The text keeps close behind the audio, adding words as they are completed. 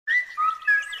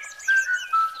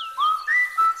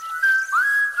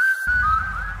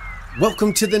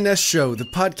Welcome to The Nest Show, the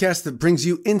podcast that brings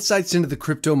you insights into the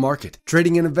crypto market,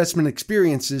 trading and investment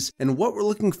experiences, and what we're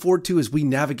looking forward to as we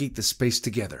navigate the space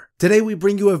together. Today, we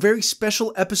bring you a very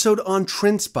special episode on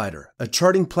TRENDSPIDER, a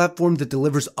charting platform that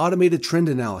delivers automated trend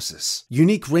analysis,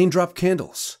 unique raindrop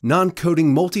candles,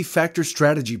 non-coding multi-factor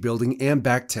strategy building and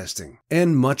backtesting,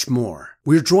 and much more.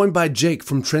 We're joined by Jake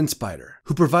from TRENDSPIDER,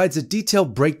 who provides a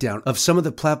detailed breakdown of some of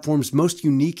the platform's most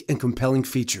unique and compelling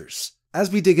features. As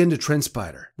we dig into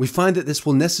TRENDSPIDER, we find that this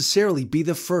will necessarily be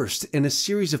the first in a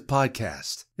series of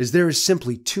podcasts, as there is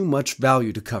simply too much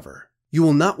value to cover. You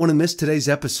will not want to miss today's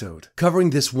episode,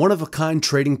 covering this one-of-a-kind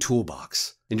trading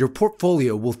toolbox, and your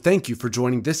portfolio will thank you for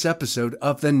joining this episode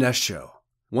of The Nest Show.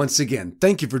 Once again,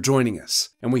 thank you for joining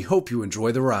us, and we hope you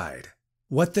enjoy the ride.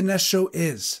 What The Nest Show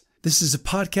is. This is a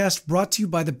podcast brought to you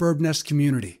by the Bird Nest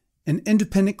community, an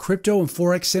independent crypto and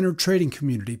forex-centered trading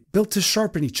community built to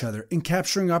sharpen each other in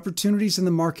capturing opportunities in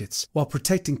the markets while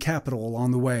protecting capital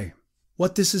along the way.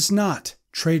 What this is not,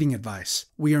 trading advice.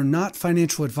 We are not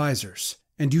financial advisors,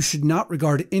 and you should not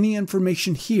regard any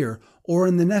information here or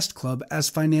in the Nest Club as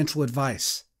financial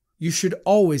advice. You should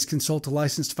always consult a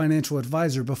licensed financial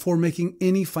advisor before making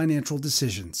any financial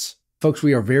decisions. Folks,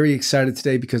 we are very excited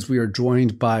today because we are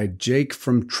joined by Jake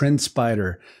from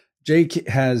TRENDSPIDER. Jake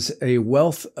has a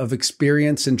wealth of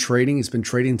experience in trading. He's been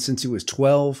trading since he was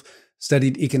 12,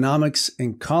 studied economics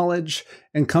in college,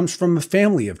 and comes from a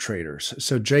family of traders.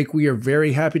 So Jake, we are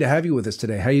very happy to have you with us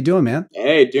today. How you doing, man?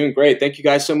 Hey, doing great. Thank you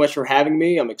guys so much for having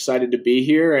me. I'm excited to be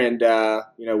here, and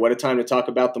what a time to talk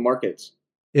about the markets.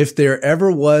 If there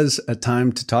ever was a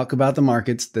time to talk about the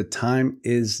markets, the time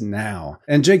is now.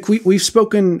 And Jake, we've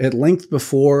spoken at length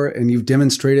before, and you've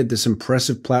demonstrated this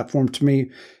impressive platform to me.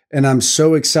 And I'm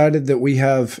so excited that we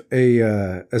have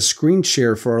a screen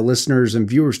share for our listeners and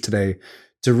viewers today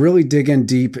to really dig in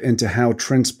deep into how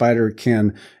TRENDSPIDER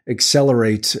can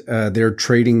accelerate their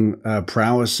trading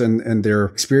prowess and their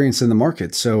experience in the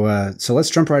market. So let's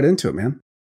jump right into it, man.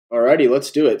 Alrighty,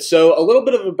 let's do it. So a little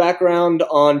bit of a background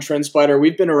on TRENDSPIDER.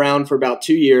 We've been around for about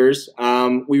 2 years.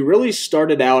 We really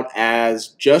started out as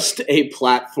just a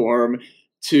platform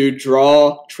to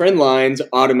draw trend lines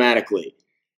automatically.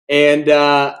 And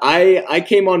I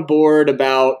came on board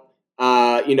about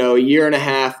a year and a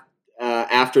half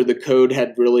after the code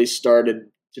had really started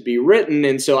to be written,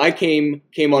 and so I came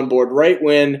on board right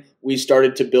when we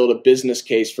started to build a business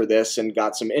case for this and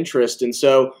got some interest. And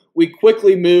so we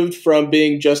quickly moved from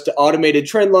being just automated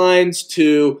trend lines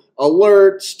to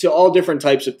alerts to all different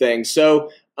types of things. So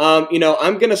I'm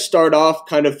going to start off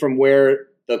kind of from where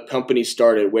the company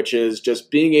started, which is just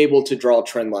being able to draw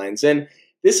trend lines. And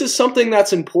this is something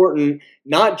that's important,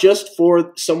 not just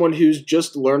for someone who's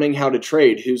just learning how to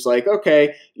trade, who's like,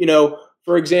 okay,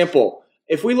 for example,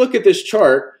 if we look at this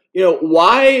chart,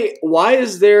 why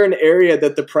is there an area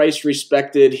that the price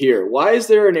respected here? Why is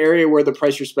there an area where the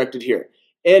price respected here?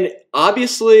 And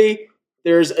obviously,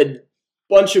 there's a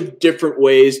bunch of different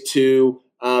ways to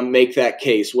make that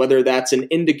case, whether that's an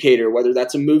indicator, whether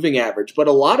that's a moving average. But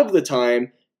a lot of the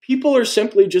time, people are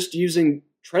simply just using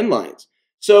trend lines.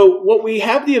 So what we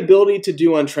have the ability to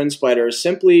do on TRENDSPIDER is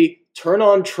simply turn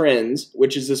on trends,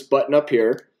 which is this button up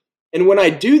here. And when I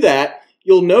do that,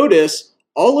 you'll notice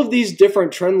all of these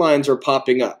different trend lines are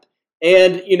popping up.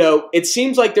 And, it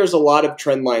seems like there's a lot of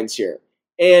trend lines here.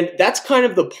 And that's kind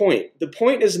of the point. The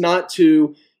point is not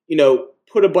to,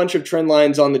 put a bunch of trend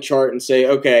lines on the chart and say,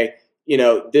 okay,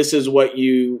 this is what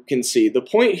you can see. The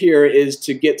point here is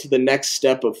to get to the next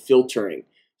step of filtering.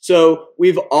 So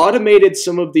we've automated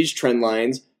some of these trend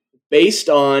lines based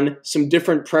on some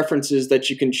different preferences that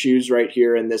you can choose right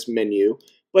here in this menu.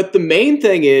 But the main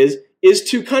thing is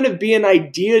to kind of be an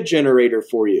idea generator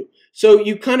for you. So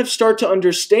you kind of start to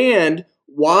understand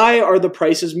why are the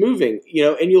prices moving,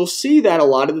 and you'll see that a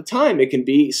lot of the time it can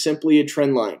be simply a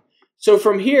trend line. So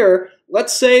from here,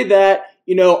 let's say that,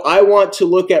 I want to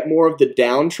look at more of the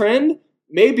downtrend.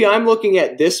 Maybe I'm looking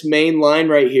at this main line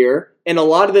right here. And a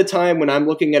lot of the time when I'm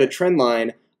looking at a trend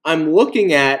line, I'm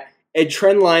looking at a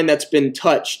trend line that's been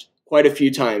touched quite a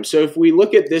few times. So if we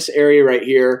look at this area right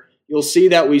here, you'll see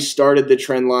that we started the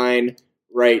trend line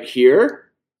right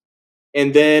here.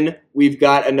 And then we've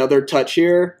got another touch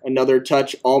here, another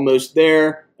touch almost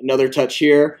there, another touch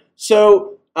here.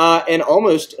 So, and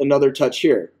almost another touch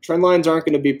here. Trend lines aren't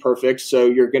going to be perfect, so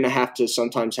you're going to have to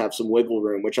sometimes have some wiggle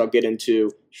room, which I'll get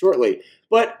into shortly.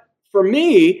 But for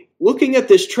me, looking at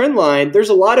this trend line, there's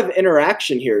a lot of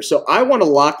interaction here. So I want to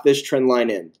lock this trend line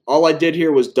in. All I did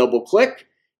here was double click.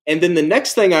 And then the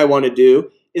next thing I want to do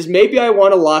is maybe I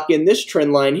want to lock in this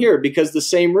trend line here because the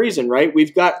same reason, right?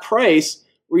 We've got price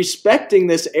respecting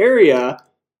this area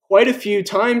quite a few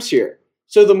times here.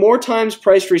 So the more times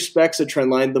price respects a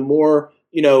trend line, the more,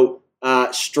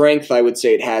 strength I would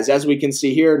say it has. As we can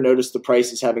see here, notice the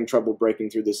price is having trouble breaking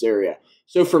through this area.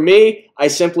 So for me, I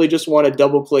simply just want to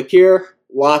double click here,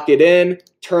 lock it in,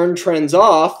 turn trends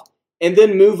off, and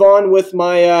then move on with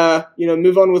my,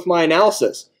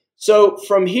 analysis. So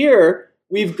from here,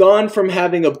 we've gone from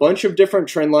having a bunch of different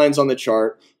trend lines on the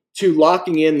chart to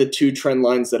locking in the 2 trend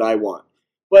lines that I want.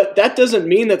 But that doesn't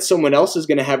mean that someone else is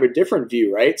going to have a different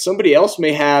view, right? Somebody else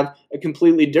may have a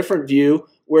completely different view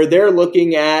where they're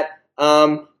looking at,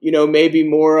 maybe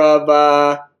more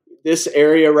of this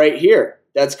area right here.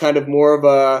 That's kind of more of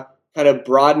a kind of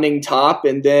broadening top,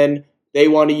 and then they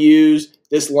want to use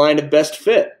this line of best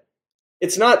fit.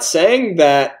 It's not saying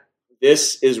that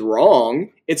this is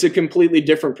wrong. It's a completely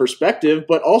different perspective,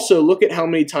 but also look at how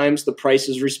many times the price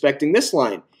is respecting this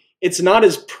line. It's not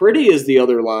as pretty as the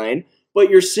other line, but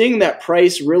you're seeing that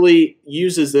price really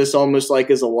uses this almost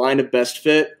like as a line of best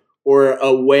fit or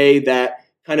a way that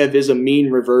kind of is a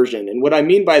mean reversion. And what I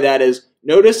mean by that is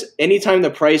notice anytime the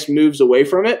price moves away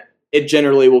from it, it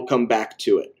generally will come back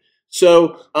to it.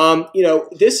 So,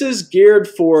 this is geared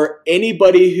for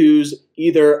anybody who's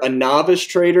either a novice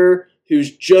trader,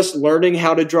 who's just learning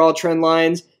how to draw trend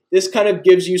lines. This kind of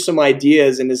gives you some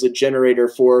ideas and is a generator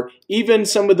for even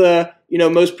some of the,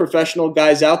 most professional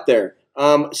guys out there.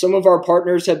 Some of our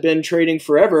partners have been trading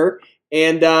forever,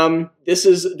 and this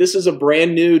is a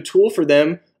brand new tool for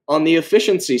them on the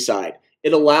efficiency side.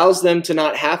 It allows them to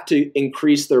not have to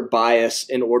increase their bias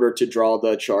in order to draw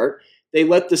the chart. They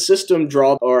let the system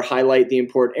draw or highlight the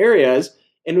important areas,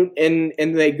 and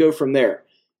they go from there.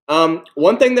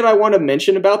 One thing that I want to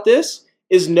mention about this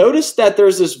is notice that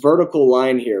there's this vertical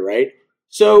line here, right?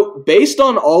 So based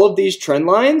on all of these trend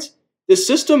lines, the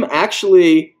system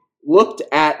actually looked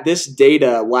at this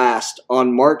data last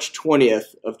on March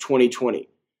 20th of 2020.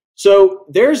 So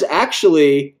there's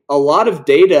actually a lot of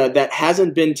data that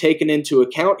hasn't been taken into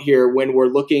account here when we're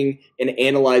looking and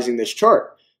analyzing this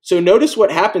chart. So notice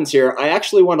what happens here. I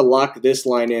actually want to lock this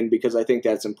line in because I think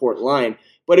that's an important line.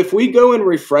 But if we go and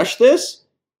refresh this,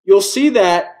 you'll see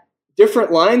that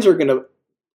different lines are going to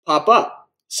pop up.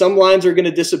 Some lines are going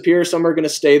to disappear, some are going to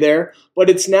stay there, but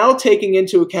it's now taking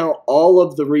into account all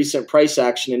of the recent price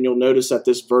action, and you'll notice that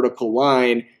this vertical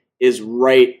line is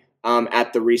right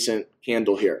at the recent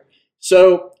candle here.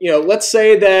 So, let's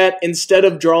say that instead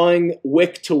of drawing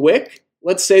wick to wick,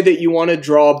 let's say that you want to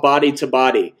draw body to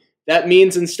body. That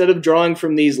means instead of drawing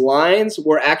from these lines,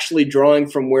 we're actually drawing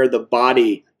from where the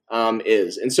body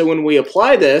is. And so when we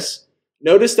apply this,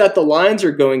 notice that the lines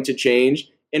are going to change,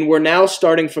 and we're now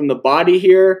starting from the body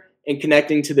here and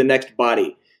connecting to the next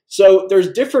body. So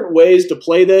there's different ways to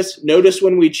play this. Notice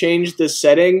when we change this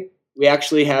setting, we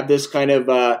actually have this kind of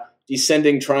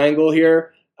descending triangle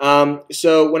here.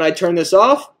 So when I turn this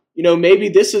off, maybe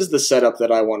this is the setup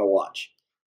that I want to watch.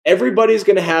 Everybody's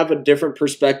going to have a different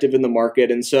perspective in the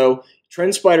market, and so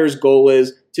TrendSpider's goal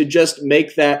is to just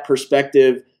make that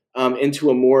perspective into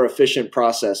a more efficient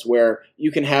process where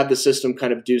you can have the system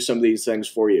kind of do some of these things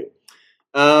for you.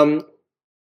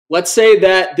 Let's say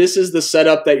that this is the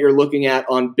setup that you're looking at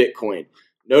on Bitcoin.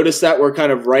 Notice that we're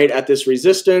kind of right at this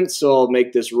resistance, so I'll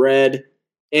make this red,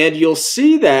 and you'll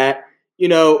see that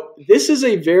this is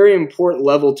a very important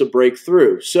level to break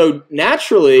through. So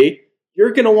naturally,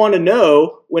 you're going to want to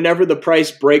know whenever the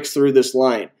price breaks through this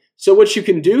line. So what you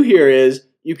can do here is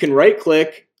you can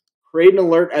right-click, create an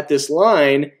alert at this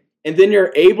line, and then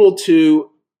you're able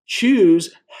to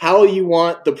choose how you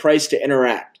want the price to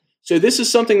interact. So this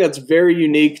is something that's very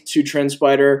unique to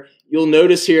TrendSpider. You'll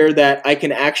notice here that I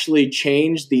can actually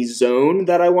change the zone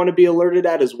that I want to be alerted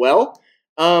at as well.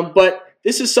 But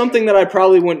this is something that I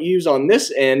probably wouldn't use on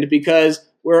this end because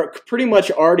we're pretty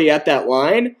much already at that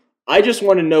line. I just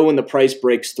want to know when the price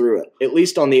breaks through it, at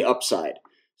least on the upside.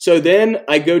 So then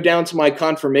I go down to my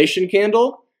confirmation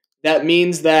candle. That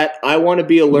means that I want to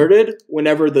be alerted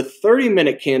whenever the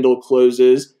 30-minute candle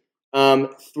closes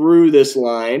through this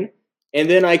line. And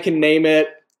then I can name it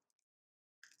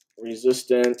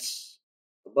resistance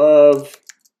above.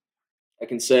 I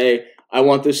can say I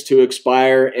want this to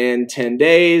expire in 10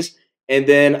 days, and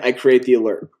then I create the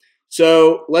alert.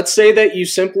 So let's say that you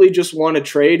simply just want to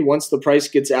trade once the price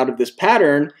gets out of this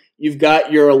pattern. You've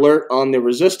got your alert on the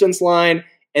resistance line,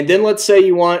 and then let's say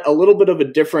you want a little bit of a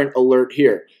different alert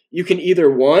here. You can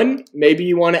either, maybe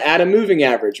you want to add a moving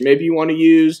average. Maybe you want to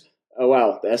use, oh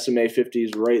wow, the SMA 50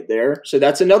 is right there. So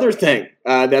that's another thing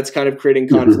that's kind of creating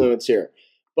confluence here.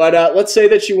 But let's say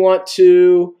that you want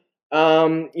to,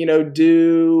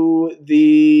 do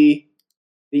the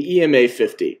EMA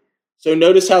 50. So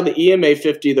notice how the EMA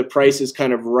 50, the price is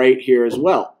kind of right here as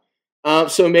well.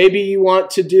 So maybe you want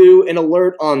to do an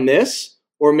alert on this,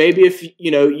 or maybe if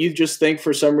you just think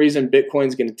for some reason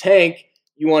Bitcoin's going to tank,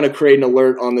 you want to create an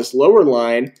alert on this lower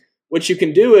line. What you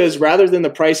can do is, rather than the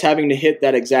price having to hit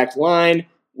that exact line,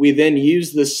 we then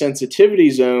use this sensitivity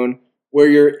zone where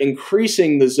you're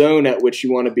increasing the zone at which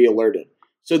you want to be alerted.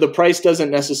 So the price doesn't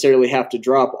necessarily have to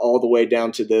drop all the way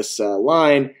down to this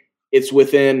line. It's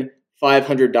within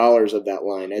 $500 of that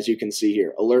line, as you can see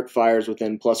here. Alert fires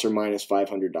within plus or minus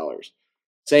 $500.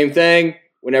 Same thing,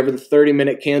 whenever the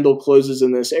 30-minute candle closes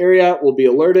in this area, we'll be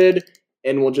alerted,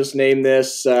 and we'll just name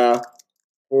this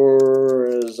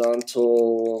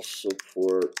horizontal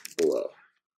support below.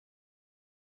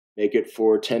 Make it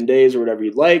for 10 days or whatever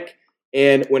you'd like.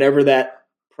 And whenever that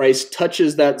price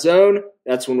touches that zone,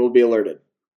 that's when we'll be alerted.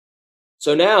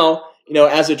 So now,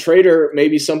 as a trader,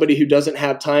 maybe somebody who doesn't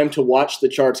have time to watch the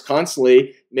charts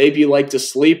constantly, maybe you like to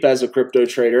sleep as a crypto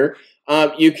trader,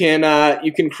 you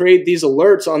can create these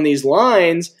alerts on these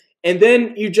lines, and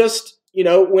then you just,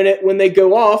 when they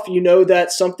go off,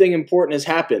 that something important has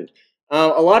happened.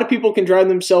 A lot of people can drive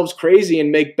themselves crazy and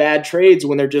make bad trades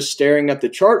when they're just staring at the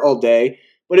chart all day.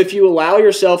 But if you allow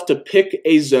yourself to pick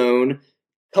a zone,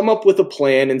 come up with a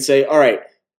plan and say, all right,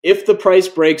 if the price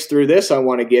breaks through this, I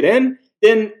want to get in,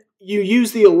 then you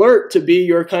use the alert to be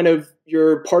your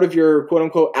part of your quote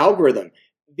unquote algorithm.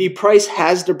 The price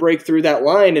has to break through that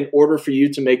line in order for you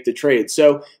to make the trade.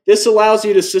 So this allows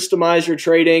you to systemize your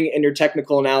trading and your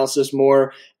technical analysis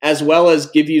more, as well as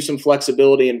give you some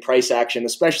flexibility in price action,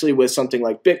 especially with something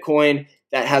like Bitcoin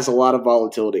that has a lot of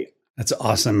volatility. That's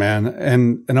awesome, man.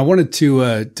 And I wanted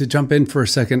to jump in for a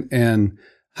second and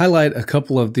highlight a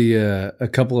couple of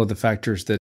the factors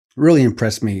that really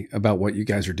impressed me about what you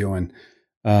guys are doing.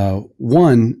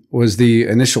 One was the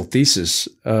initial thesis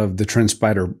of the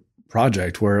TRENDSPIDER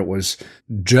project, where it was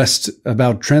just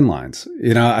about trend lines.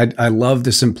 I love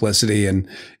the simplicity, and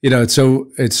it's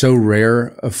so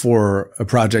rare for a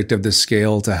project of this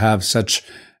scale to have such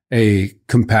a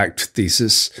compact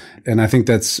thesis. And I think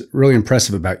that's really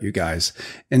impressive about you guys.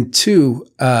 And two,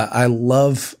 I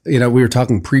love, we were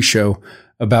talking pre-show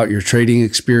about your trading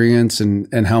experience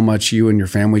and how much you and your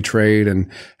family trade and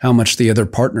how much the other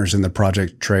partners in the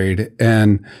project trade.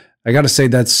 And I got to say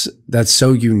that's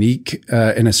so unique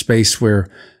in a space where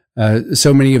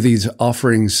so many of these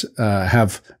offerings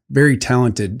have very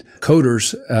talented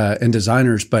coders and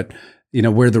designers, but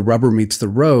where the rubber meets the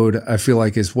road, I feel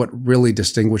like is what really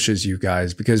distinguishes you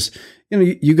guys, because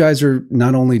you guys are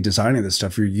not only designing this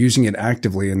stuff, you're using it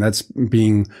actively, and that's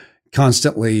being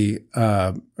constantly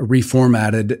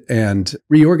reformatted and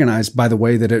reorganized by the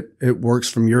way that it works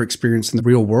from your experience in the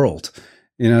real world.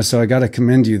 So I got to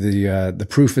commend you. The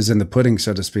proof is in the pudding,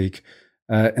 so to speak,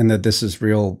 and that this is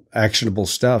real actionable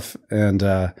stuff. And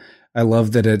I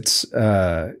love that it's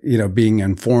being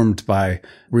informed by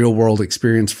real world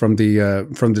experience from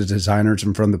the designers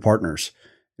and from the partners.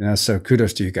 So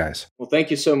kudos to you guys. Well, thank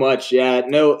you so much. Yeah,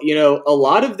 no, a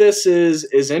lot of this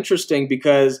is interesting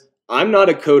because I'm not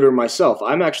a coder myself.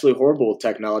 I'm actually horrible with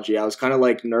technology. I was kind of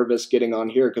like nervous getting on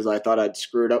here because I thought I'd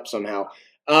screw it up somehow.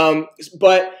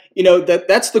 But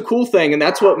that's the cool thing, and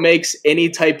that's what makes any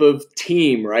type of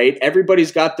team, right?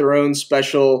 Everybody's got their own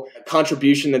special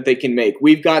contribution that they can make.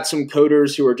 We've got some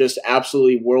coders who are just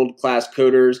absolutely world-class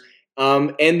coders,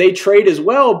 and they trade as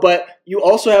well, but you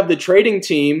also have the trading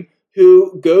team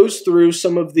who goes through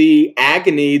some of the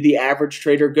agony the average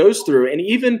trader goes through. And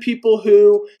even people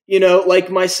who,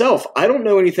 like myself, I don't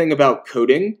know anything about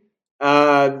coding,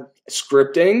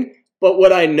 scripting, but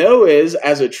what I know is,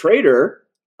 as a trader,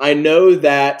 I know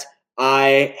that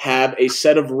I have a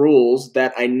set of rules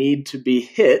that I need to be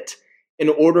hit in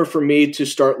order for me to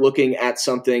start looking at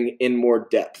something in more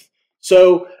depth.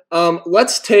 So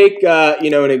let's take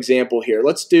an example here.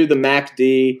 Let's do the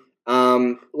MACD.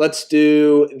 Let's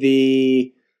do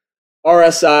the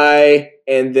RSI,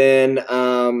 and then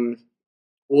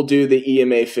we'll do the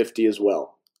EMA 50 as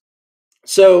well.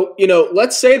 So,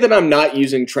 let's say that I'm not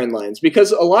using trend lines,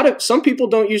 because some people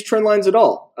don't use trend lines at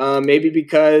all. Maybe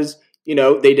because,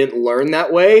 they didn't learn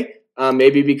that way.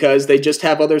 Maybe because they just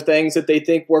have other things that they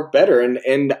think work better.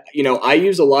 And I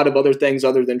use a lot of other things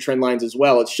other than trend lines as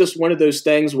well. It's just one of those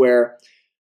things where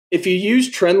if you use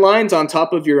trend lines on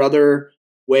top of your other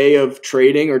way of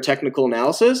trading or technical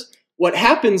analysis, what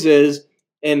happens is,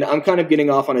 and I'm kind of getting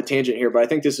off on a tangent here, but I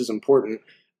think this is important.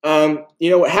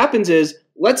 What happens is,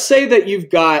 let's say that you've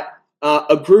got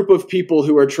a group of people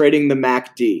who are trading the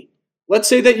MACD. Let's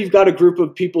say that you've got a group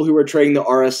of people who are trading the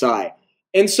RSI.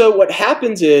 And so what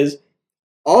happens is,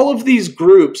 all of these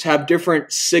groups have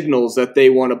different signals that they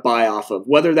want to buy off of,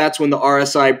 whether that's when the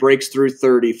RSI breaks through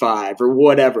 35 or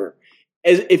whatever.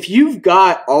 if you've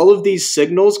got all of these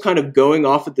signals kind of going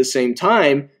off at the same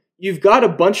time, you've got a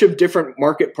bunch of different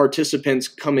market participants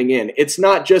coming in. It's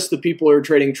not just the people who are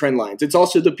trading trend lines. It's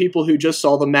also the people who just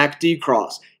saw the MACD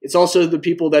cross. It's also the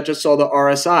people that just saw the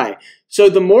RSI. So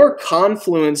the more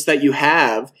confluence that you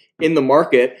have in the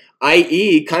market,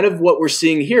 i.e. kind of what we're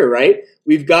seeing here, right?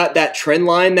 We've got that trend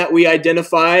line that we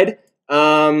identified.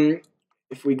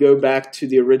 If we go back to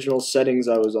the original settings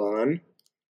I was on,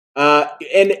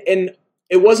 and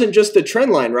it wasn't just the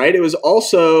trend line, right? It was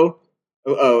also,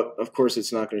 of course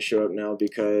it's not going to show up now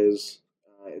because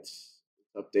it's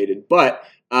updated. But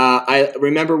I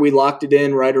remember we locked it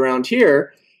in right around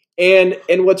here. And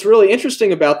what's really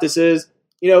interesting about this is,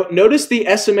 notice the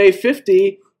SMA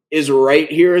 50 is right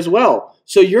here as well.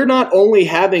 So you're not only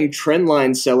having trend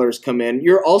line sellers come in,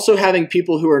 you're also having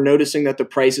people who are noticing that the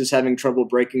price is having trouble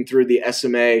breaking through the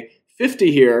SMA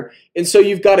 50 here. And so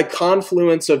you've got a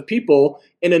confluence of people,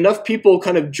 and enough people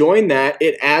kind of join that,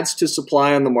 it adds to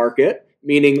supply on the market,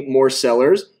 meaning more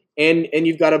sellers, and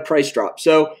you've got a price drop.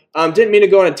 So didn't mean to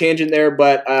go on a tangent there,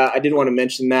 but I did want to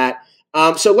mention that.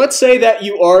 So let's say that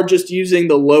you are just using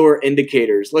the lower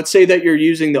indicators. Let's say that you're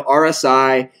using the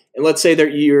RSI, and let's say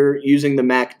that you're using the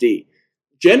MACD.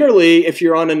 Generally, if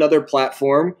you're on another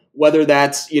platform, whether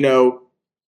that's,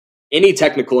 any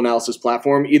technical analysis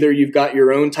platform, either you've got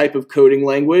your own type of coding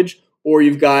language or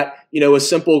you've got, a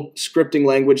simple scripting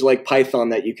language like Python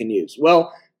that you can use.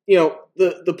 Well,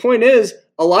 the point is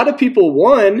a lot of people,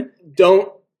 one,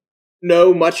 don't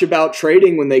know much about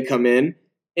trading when they come in.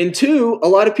 And two, a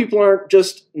lot of people aren't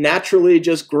just naturally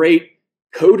just great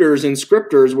coders and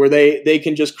scripters where they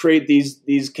can just create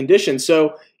these conditions.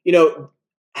 So,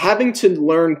 having to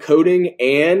learn coding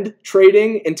and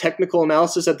trading and technical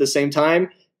analysis at the same time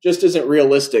just isn't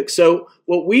realistic. So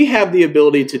what we have the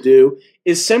ability to do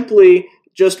is simply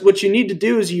just what you need to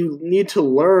do is you need to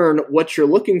learn what you're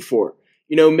looking for.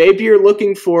 Maybe you're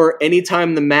looking for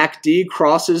anytime the MACD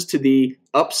crosses to the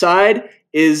upside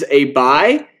is a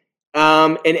buy.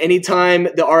 And anytime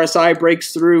the RSI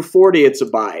breaks through 40, it's a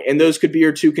buy. And those could be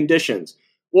your two conditions.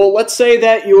 Well, let's say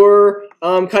that you're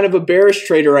kind of a bearish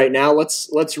trader right now. Let's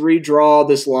redraw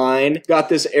this line. Got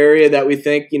this area that we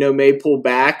think, may pull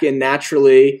back, and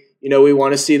naturally, we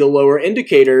want to see the lower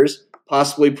indicators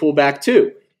possibly pull back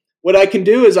too. What I can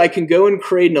do is I can go and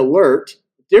create an alert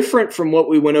different from what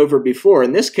we went over before.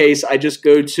 In this case, I just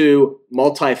go to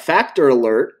multi-factor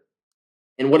alert.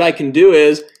 And what I can do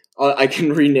is I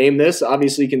can rename this.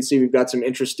 Obviously, you can see we've got some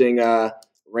interesting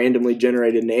randomly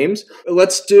generated names.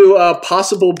 Let's do a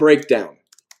possible breakdown.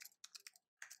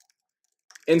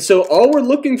 And so all we're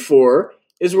looking for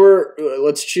is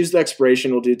let's choose the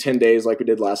expiration. We'll do 10 days like we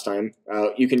did last time.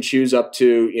 You can choose up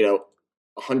to,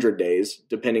 100 days,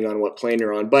 depending on what plane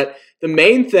you're on. But the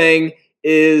main thing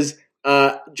is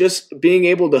just being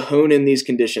able to hone in these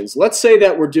conditions. Let's say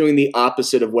that we're doing the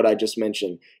opposite of what I just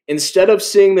mentioned. Instead of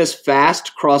seeing this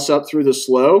fast cross up through the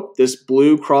slow, this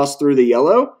blue cross through the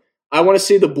yellow, I want to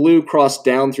see the blue cross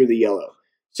down through the yellow.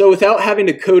 So without having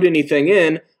to code anything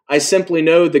in, I simply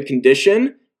know the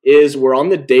condition is we're on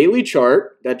the daily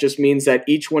chart. That just means that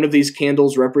each one of these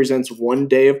candles represents 1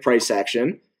 day of price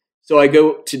action. So I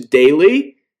go to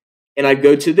daily, and I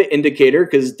go to the indicator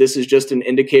because this is just an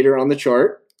indicator on the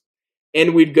chart.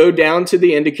 And we'd go down to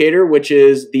the indicator, which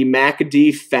is the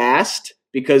MACD fast,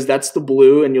 because that's the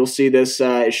blue, and you'll see this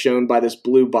is shown by this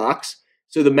blue box.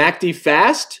 So the MACD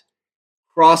fast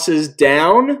crosses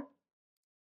down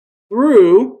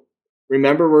through,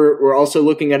 remember we're also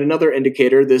looking at another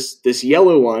indicator, this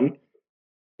yellow one,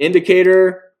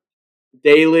 indicator,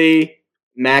 daily,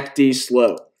 MACD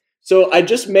slow. So I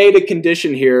just made a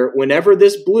condition here, whenever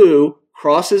this blue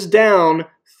crosses down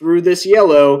through this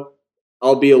yellow,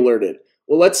 I'll be alerted.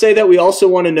 Well, let's say that we also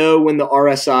want to know when the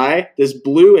RSI, this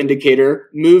blue indicator,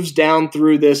 moves down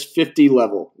through this 50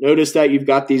 level. Notice that you've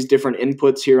got these different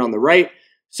inputs here on the right.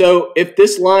 So if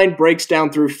this line breaks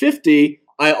down through 50,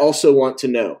 I also want to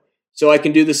know. So I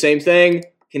can do the same thing,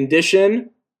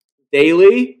 condition,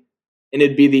 daily, and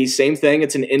it'd be the same thing.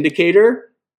 It's an indicator.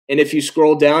 And if you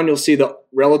scroll down, you'll see the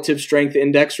relative strength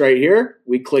index right here.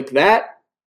 We click that.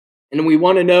 And we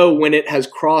want to know when it has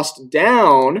crossed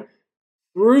down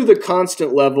through the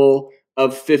constant level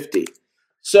of 50.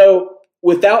 So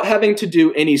without having to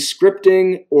do any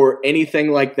scripting or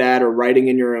anything like that or writing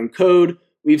in your own code,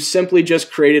 we've simply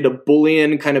just created a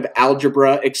Boolean kind of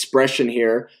algebra expression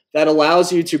here that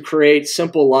allows you to create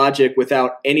simple logic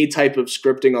without any type of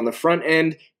scripting on the front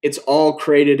end. It's all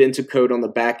created into code on the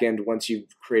back end once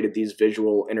you've created these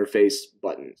visual interface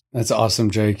buttons. That's awesome,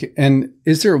 Jake. And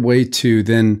is there a way to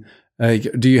then,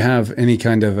 do you have any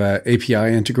kind of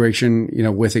API integration,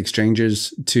 with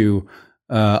exchanges to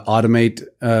automate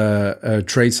a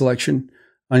trade selection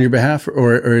on your behalf,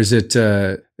 or is it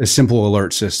a simple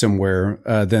alert system where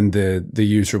then the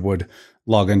user would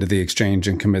log into the exchange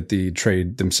and commit the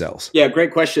trade themselves? Yeah,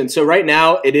 great question. So right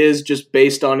now it is just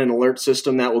based on an alert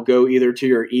system that will go either to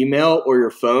your email or your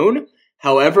phone.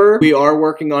 However, we are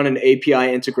working on an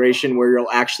API integration where you'll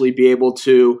actually be able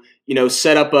to,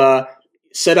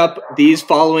 set up these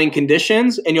following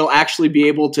conditions, and you'll actually be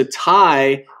able to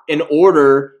tie an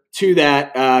order to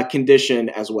that condition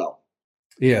as well.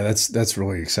 Yeah, that's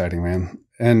really exciting, man.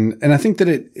 And I think that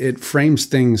it frames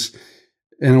things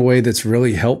in a way that's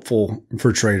really helpful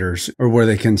for traders, or where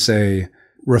they can say,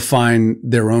 refine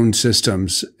their own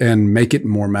systems and make it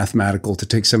more mathematical to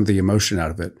take some of the emotion out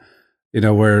of it.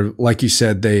 Where, like you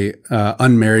said, they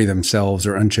unmarry themselves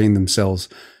or unchain themselves,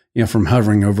 from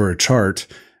hovering over a chart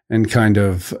and kind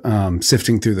of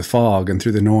sifting through the fog and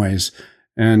through the noise,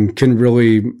 and can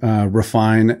really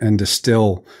refine and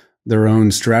distill their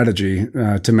own strategy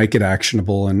to make it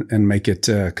actionable and make it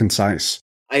concise.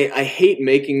 I hate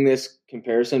making this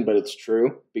comparison, but it's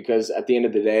true, because at the end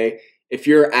of the day, if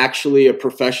you're actually a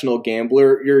professional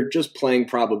gambler, you're just playing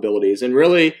probabilities. And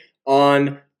really,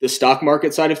 on the stock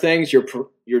market side of things,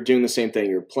 you're doing the same thing.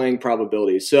 You're playing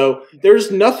probabilities. So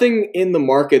there's nothing in the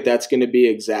market that's going to be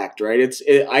exact, right?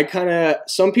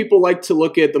 Some people like to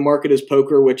look at the market as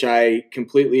poker, which I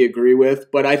completely agree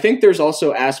with. But I think there's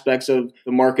also aspects of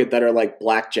the market that are like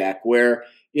blackjack, where,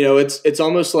 it's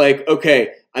almost like, okay,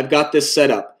 I've got this set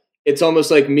up. It's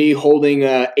almost like me holding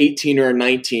a 18 or a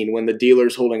 19 when the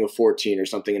dealer's holding a 14 or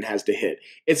something and has to hit.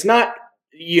 It's not,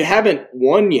 you haven't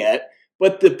won yet,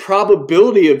 but the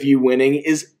probability of you winning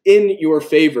is in your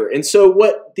favor. And so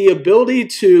what the ability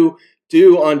to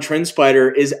do on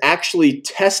TrendSpider is actually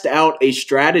test out a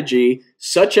strategy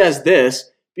such as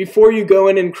this before you go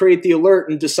in and create the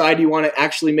alert and decide you want to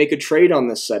actually make a trade on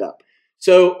this setup.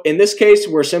 So in this case,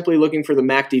 we're simply looking for the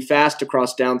MACD fast to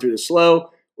cross down through the slow.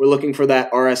 We're looking for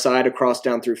that RSI to cross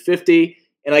down through 50.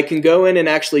 And I can go in and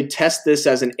actually test this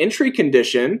as an entry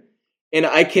condition. And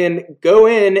I can go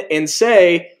in and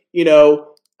say,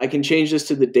 I can change this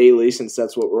to the daily since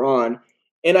that's what we're on.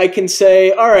 And I can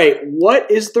say, all right,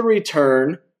 what is the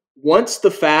return once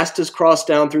the fast has crossed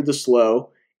down through the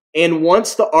slow, and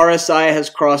once the RSI has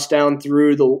crossed down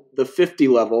through the 50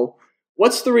 level,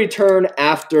 what's the return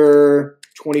after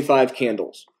 25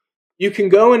 candles? You can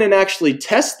go in and actually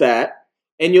test that,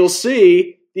 and you'll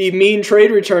see the mean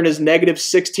trade return is negative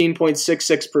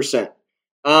 16.66%.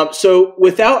 So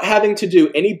without having to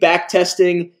do any back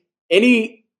testing,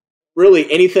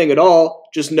 anything at all,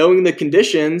 just knowing the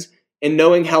conditions and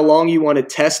knowing how long you want to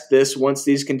test this once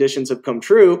these conditions have come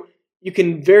true, you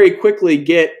can very quickly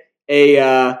get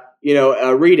a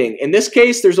reading. In this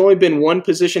case, there's only been one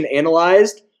position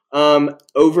analyzed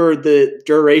over the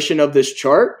duration of this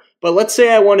chart. But let's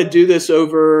say I want to do this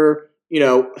over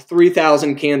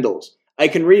 3,000 candles. I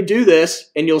can redo this,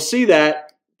 and you'll see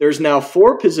that there's now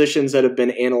 4 positions that have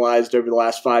been analyzed over the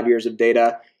last 5 years of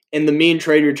data, and the mean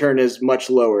trade return is much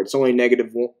lower. It's only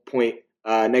negative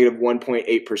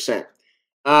 1.8%.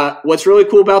 What's really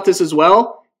cool about this as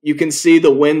well, you can see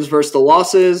the wins versus the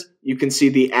losses. You can see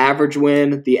the average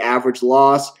win, the average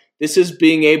loss. This is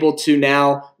being able to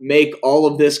now make all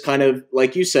of this kind of,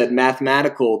 like you said,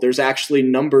 mathematical. There's actually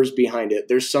numbers behind it.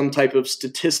 There's some type of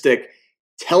statistic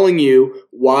telling you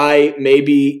why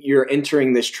maybe you're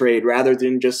entering this trade, rather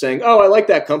than just saying, oh, I like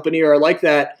that company, or I like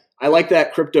that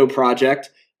crypto project.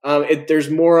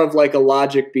 There's more of like a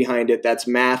logic behind it that's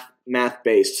math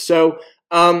based. So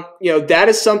that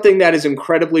is something that is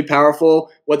incredibly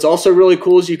powerful. What's also really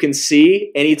cool is you can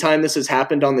see anytime this has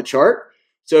happened on the chart.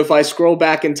 So if I scroll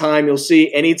back in time, you'll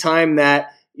see anytime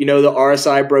that the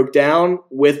RSI broke down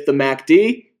with the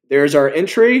MACD, there's our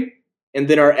entry, and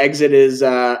then our exit is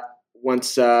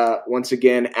once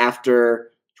again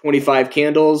after 25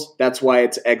 candles. That's why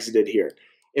it's exited here.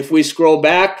 If we scroll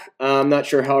back, I'm not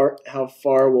sure how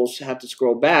far we'll have to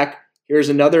scroll back. Here's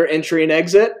another entry and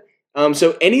exit.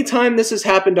 So anytime this has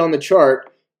happened on the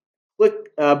chart,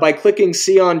 by clicking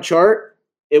See on Chart,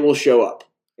 it will show up.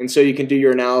 And so you can do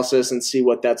your analysis and see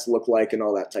what that's looked like and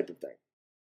all that type of thing.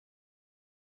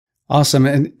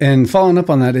 Awesome. And following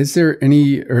up on that, is there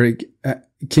any, or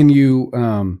can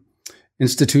you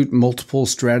institute multiple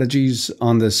strategies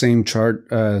on the same chart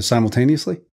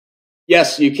simultaneously?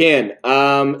 Yes, you can.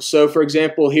 So for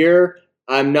example, here,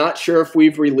 I'm not sure if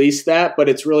we've released that, but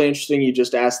it's really interesting you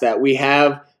just asked that. We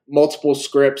have multiple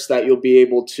scripts that you'll be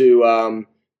able to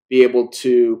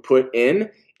put in.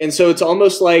 And so it's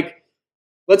almost like,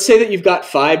 let's say that you've got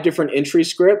 5 different entry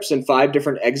scripts and 5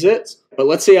 different exits, but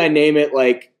let's say I name it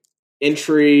like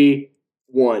entry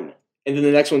 1, and then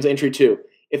the next one's entry 2.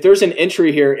 If there's an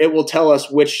entry here, it will tell us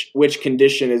which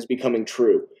condition is becoming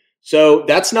true. So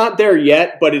that's not there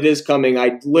yet, but it is coming.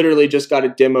 I literally just got a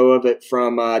demo of it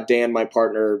from Dan, my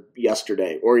partner,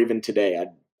 yesterday, or even today. It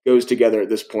goes together at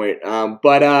this point.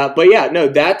 But yeah, no,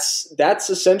 that's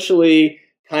essentially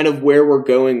kind of where we're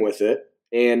going with it.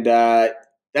 And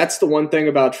that's the one thing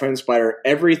about TRENDSPIDER.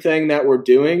 Everything that we're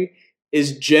doing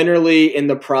is generally in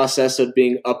the process of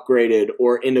being upgraded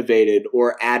or innovated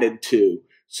or added to.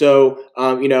 So,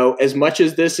 as much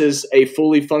as this is a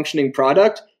fully functioning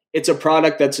product, it's a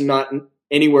product that's not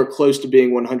anywhere close to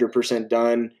being 100%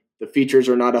 done. The features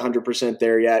are not 100%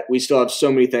 there yet. We still have so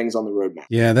many things on the roadmap.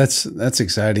 Yeah, that's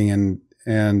exciting.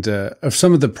 And of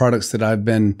some of the products that I've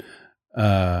been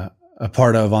a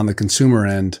part of on the consumer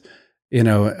end,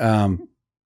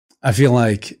 I feel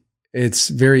like it's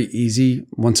very easy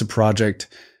once a project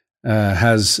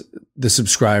has the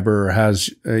subscriber or has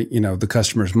the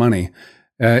customer's money.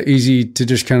 Easy to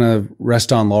just kind of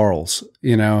rest on laurels,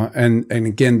 and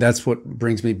again, that's what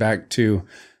brings me back to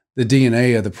the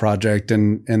DNA of the project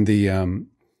and the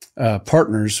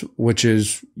partners, which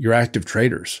is your active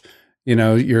traders.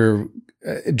 You're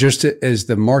just as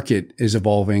the market is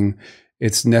evolving,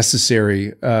 it's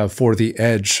necessary for the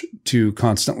edge to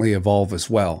constantly evolve as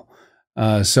well.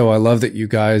 So I love that you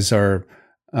guys are,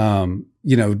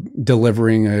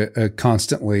 delivering a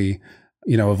constantly,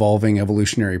 evolving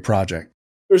evolutionary project.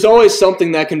 There's always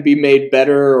something that can be made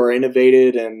better or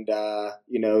innovated. And,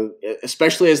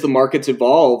 especially as the markets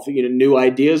evolve, new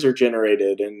ideas are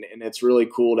generated. And it's really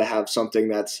cool to have something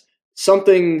that's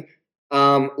something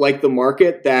like the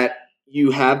market that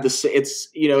you have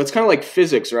it's kind of like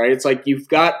physics, right? It's like you've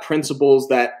got principles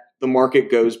that the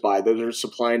market goes by. Those are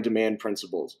supply and demand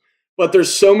principles. But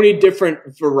there's so many different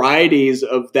varieties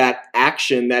of that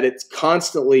action that it's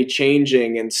constantly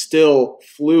changing and still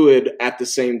fluid at the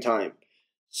same time.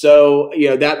 So,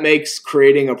 that makes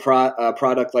creating a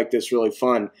product like this really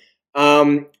fun.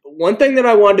 One thing that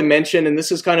I wanted to mention, and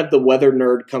this is kind of the weather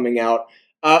nerd coming out,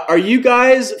 are you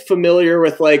guys familiar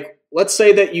with, let's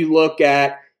say that you look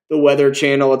at the Weather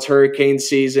Channel, it's hurricane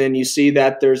season, you see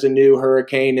that there's a new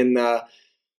hurricane in the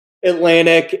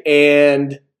Atlantic,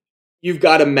 and you've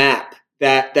got a map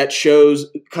that shows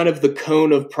kind of the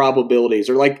cone of probabilities,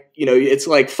 or it's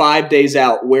like 5 days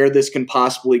out where this can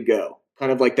possibly go.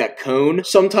 Kind of like that cone.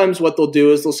 Sometimes what they'll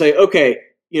do is they'll say, okay,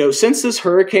 since this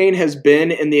hurricane has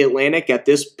been in the Atlantic at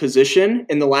this position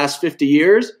in the last 50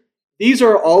 years, these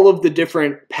are all of the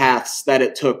different paths that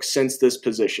it took since this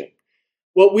position.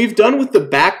 What we've done with the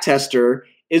backtester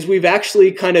is we've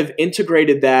actually kind of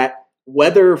integrated that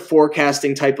weather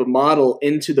forecasting type of model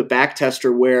into the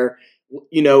backtester where,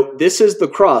 this is the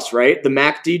cross, right? The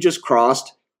MACD just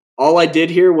crossed. All I did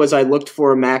here was I looked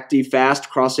for a MACD fast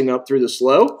crossing up through the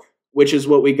slow, which is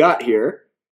what we got here.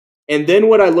 And then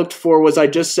what I looked for was I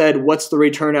just said, what's the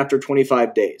return after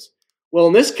 25 days? Well,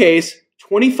 in this case,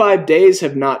 25 days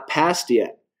have not passed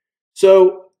yet.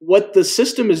 So what the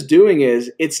system is doing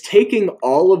is it's taking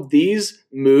all of these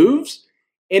moves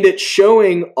and it's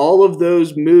showing all of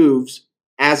those moves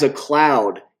as a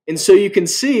cloud. And so you can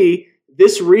see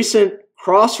this recent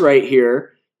cross right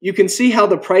here, you can see how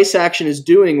the price action is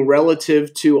doing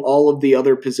relative to all of the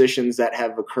other positions that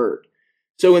have occurred.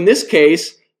 So in this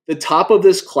case, the top of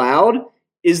this cloud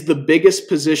is the biggest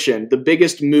position, the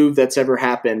biggest move that's ever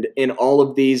happened in all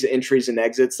of these entries and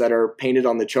exits that are painted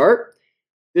on the chart.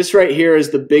 This right here is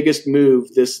the biggest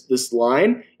move, this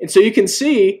line. And so you can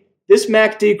see this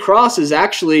MACD cross is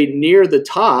actually near the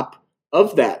top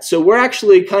of that. So we're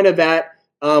actually kind of at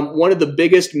one of the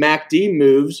biggest MACD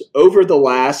moves over the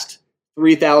last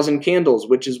 3,000 candles,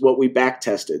 which is what we back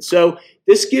tested. So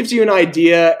this gives you an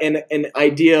idea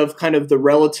of kind of the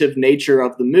relative nature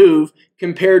of the move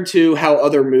compared to how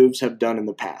other moves have done in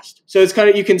the past. So it's kind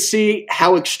of, you can see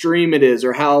how extreme it is,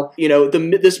 or how,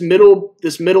 this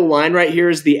middle line right here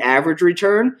is the average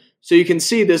return. So you can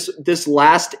see this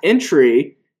last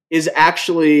entry is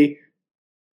actually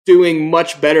doing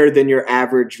much better than your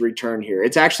average return here.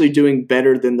 It's actually doing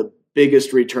better than the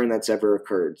biggest return that's ever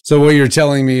occurred. So what you're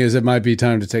telling me is it might be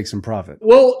time to take some profit.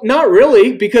 Well, not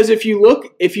really, because if you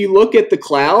look at the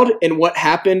cloud and what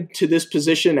happened to this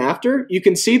position after, you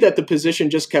can see that the position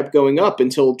just kept going up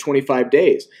until 25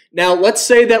 days. Now, let's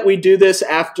say that we do this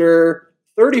after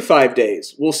 35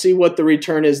 days. We'll see what the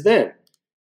return is then.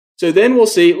 So then we'll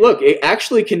see, look, it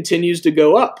actually continues to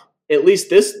go up. At least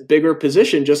this bigger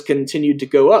position just continued to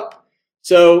go up.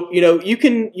 So, you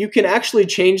can actually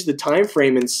change the time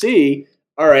frame and see,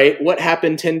 all right, what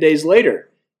happened 10 days later.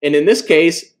 And in this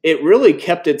case, it really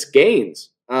kept its gains,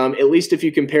 at least if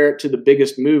you compare it to the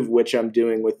biggest move, which I'm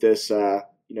doing with this, the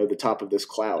top of this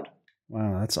cloud.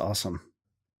 Wow, that's awesome.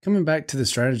 Coming back to the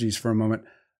strategies for a moment,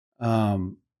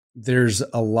 there's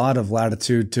a lot of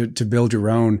latitude to build your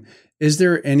own. Is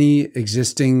there any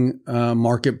existing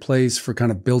marketplace for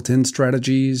kind of built-in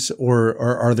strategies, or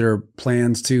are there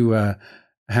plans to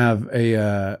have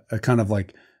a kind of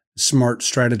like smart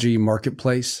strategy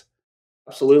marketplace?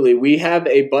 Absolutely. We have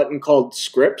a button called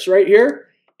scripts right here,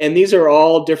 and these are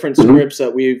all different scripts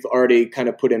that we've already kind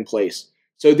of put in place.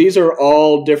 So these are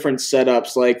all different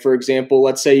setups. Like, for example,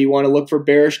 let's say you want to look for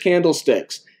bearish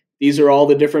candlesticks. These are all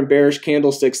the different bearish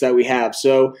candlesticks that we have.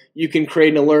 So you can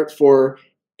create an alert for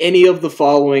any of the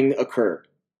following occur.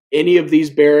 Any of these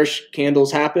bearish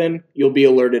candles happen, you'll be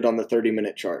alerted on the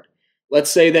 30-minute chart. Let's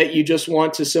say that you just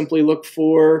want to simply look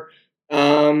for, see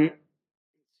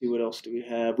what else do we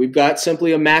have? We've got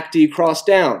simply a MACD cross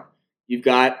down. You've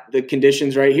got the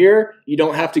conditions right here. You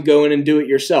don't have to go in and do it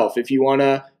yourself. If you want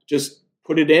to just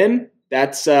put it in,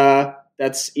 that's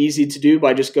easy to do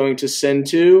by just going to send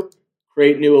to,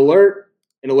 create new alert,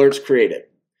 and alert's created.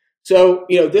 So,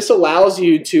 this allows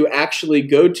you to actually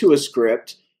go to a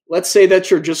script. Let's say that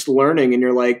you're just learning and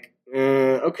you're like,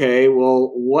 okay,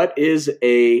 well, what is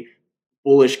a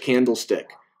bullish candlestick?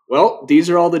 Well, these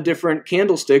are all the different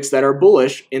candlesticks that are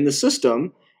bullish in the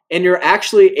system, and you're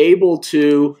actually able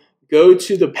to go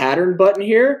to the pattern button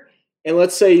here, and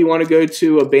let's say you want to go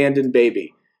to abandoned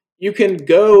baby. You can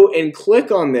go and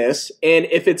click on this, and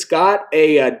if it's got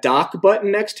a dock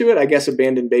button next to it, I guess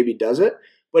abandoned baby does it,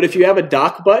 but if you have a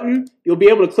dock button, you'll be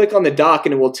able to click on the dock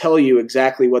and it will tell you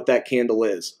exactly what that candle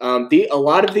is. A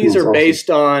lot of these are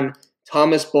based on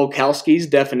Thomas Bulkowski's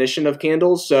definition of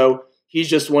candles, so he's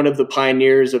just one of the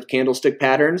pioneers of candlestick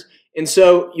patterns. And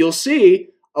so you'll see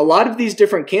a lot of these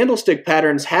different candlestick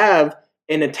patterns have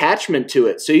an attachment to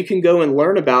it, so you can go and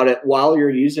learn about it while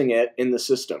you're using it in the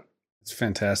system. It's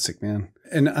fantastic, man.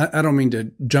 And I don't mean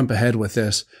to jump ahead with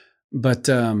this, but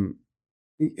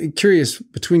curious,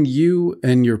 between you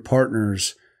and your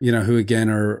partners, who again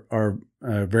are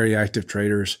very active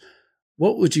traders,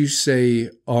 what would you say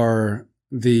are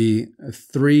the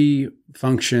three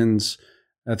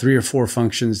or four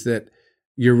functions that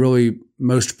you're really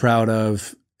most proud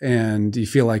of and you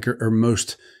feel like are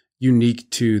most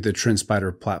unique to the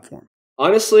TrendSpider platform?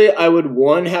 Honestly, I would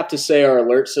have to say our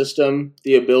alert system,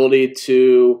 the ability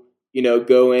to,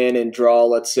 go in and draw,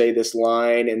 let's say, this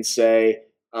line and say,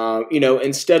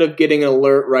 instead of getting an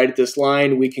alert right at this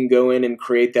line, we can go in and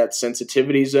create that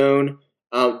sensitivity zone.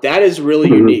 That is really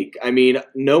unique. I mean,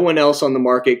 no one else on the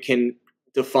market can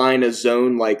define a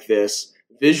zone like this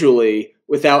visually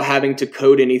without having to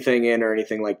code anything in or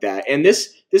anything like that. And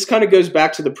this kind of goes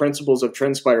back to the principles of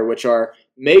TrendSpider, which are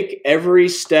make every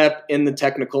step in the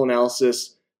technical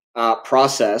analysis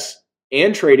process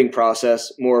and trading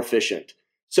process more efficient.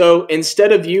 So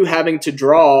instead of you having to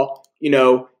draw,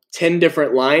 10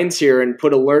 different lines here and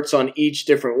put alerts on each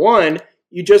different one,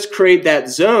 you just create that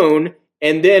zone,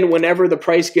 and then whenever the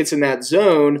price gets in that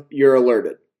zone, you're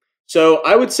alerted. So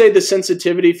I would say the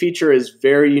sensitivity feature is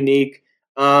very unique.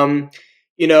 From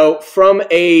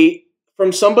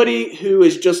somebody who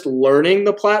is just learning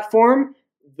the platform,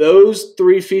 those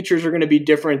three features are going to be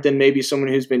different than maybe someone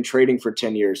who's been trading for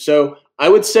 10 years. So I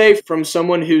would say from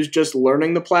someone who's just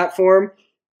learning the platform,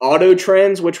 auto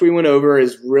trends, which we went over,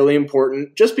 is really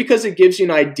important just because it gives you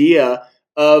an idea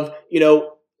of,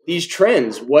 these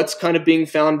trends, what's kind of being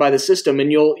found by the system.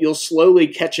 And you'll slowly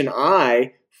catch an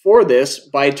eye for this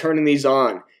by turning these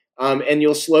on. And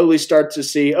you'll slowly start to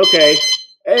see, okay,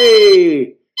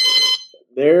 hey,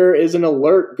 there is an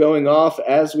alert going off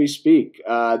as we speak.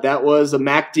 That was a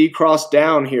MACD cross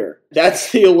down here.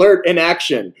 That's the alert in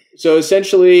action. So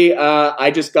essentially,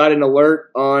 I just got an alert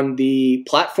on the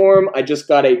platform. I just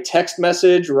got a text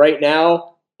message right now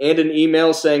and an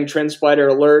email saying TrendSpider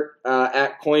alert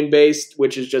at Coinbase,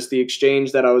 which is just the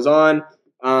exchange that I was on.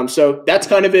 So that's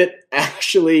kind of it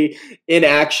actually in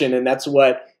action, and that's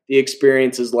what the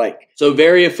experience is like. So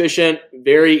very efficient,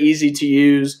 very easy to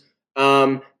use.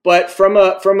 But from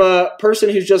a person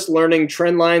who's just learning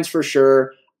trend lines, for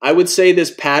sure, I would say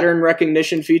this pattern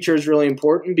recognition feature is really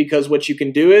important, because what you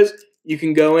can do is you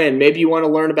can go in. Maybe you want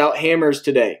to learn about hammers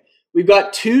today. We've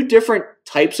got two different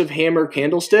types of hammer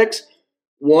candlesticks.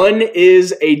 One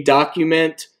is a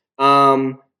document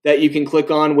that you can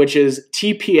click on, which is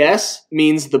TPS,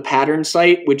 means the pattern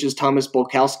site, which is Thomas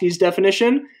Bulkowski's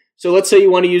definition. So let's say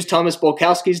you want to use Thomas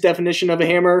Bulkowski's definition of a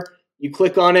hammer. You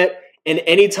click on it, and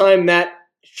anytime that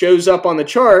shows up on the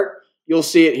chart, you'll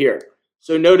see it here.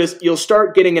 So notice you'll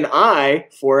start getting an eye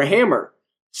for a hammer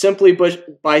simply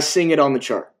by seeing it on the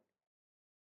chart.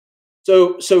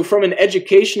 So from an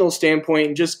educational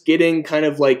standpoint, just getting kind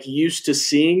of like used to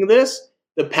seeing this,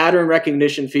 the pattern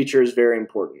recognition feature is very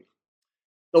important.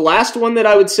 The last one that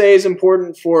I would say is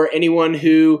important for anyone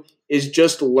who is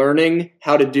just learning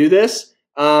how to do this.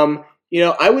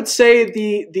 I would say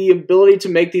the ability to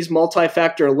make these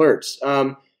multi-factor alerts.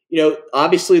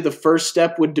 Obviously the first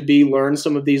step would be learn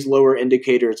some of these lower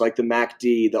indicators like the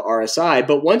MACD, the RSI.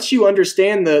 But once you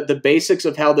understand the basics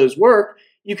of how those work,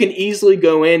 you can easily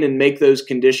go in and make those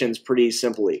conditions pretty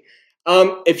simply.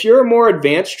 If you're a more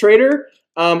advanced trader,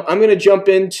 I'm going to jump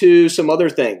into some other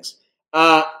things.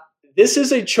 This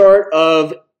is a chart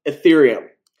of Ethereum.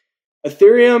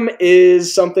 Ethereum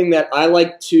is something that I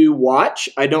like to watch.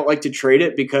 I don't like to trade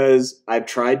it because I've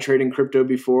tried trading crypto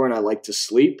before and I like to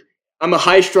sleep. I'm a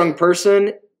high-strung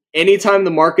person. Anytime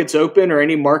the market's open or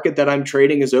any market that I'm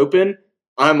trading is open,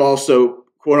 I'm also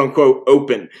quote-unquote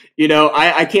open.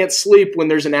 I can't sleep when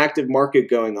there's an active market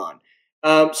going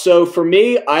on. So for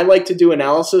me, I like to do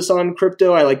analysis on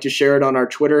crypto. I like to share it on our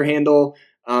Twitter handle,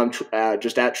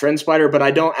 just at TRENDSPIDER, but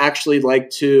I don't actually like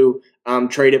to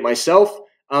trade it myself.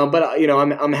 But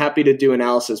I'm happy to do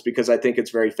analysis because I think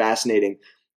it's very fascinating.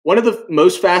 One of the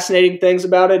most fascinating things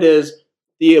about it is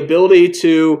the ability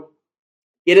to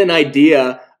get an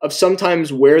idea of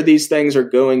sometimes where these things are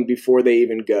going before they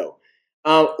even go.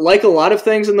 Like a lot of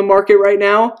things in the market right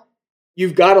now,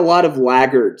 you've got a lot of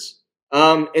laggards.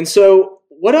 And so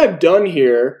what I've done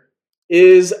here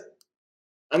is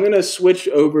I'm going to switch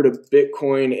over to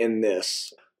Bitcoin in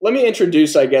this. Let me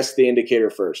introduce, I guess, the indicator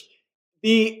first.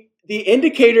 The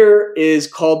indicator is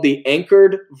called the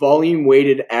anchored volume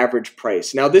weighted average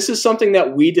price. Now, this is something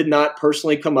that we did not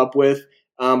personally come up with.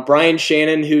 Brian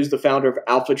Shannon, who's the founder of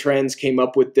Alpha Trends, came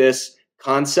up with this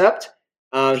concept.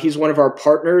 He's one of our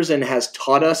partners and has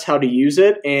taught us how to use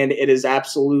it, and it has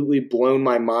absolutely blown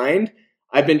my mind.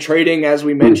 I've been trading, as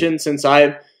we mentioned, since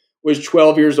I was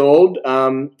 12 years old.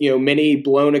 Many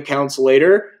blown accounts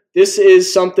later. This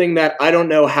is something that I don't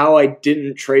know how I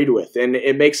didn't trade with, and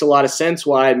it makes a lot of sense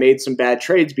why I made some bad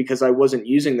trades because I wasn't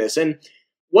using this. And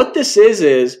what this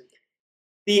is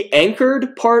the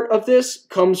anchored part of this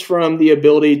comes from the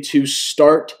ability to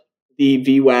start the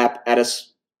VWAP at a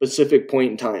specific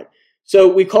point in time. So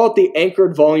we call it the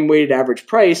anchored volume weighted average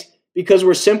price because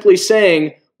we're simply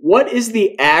saying, what is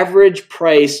the average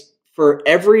price for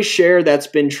every share that's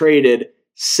been traded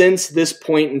since this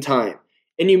point in time?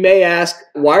 And you may ask,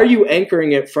 why are you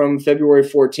anchoring it from February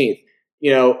 14th?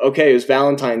 Okay, it was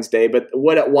Valentine's Day, but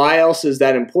why else is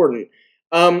that important?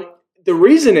 The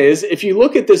reason is, if you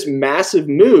look at this massive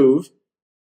move,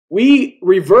 we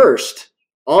reversed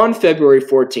on February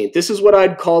 14th. This is what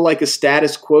I'd call like a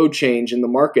status quo change in the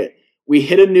market. We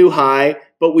hit a new high,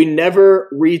 but we never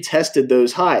retested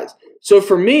those highs. So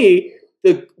for me,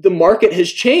 the market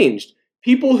has changed.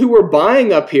 People who were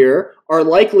buying up here are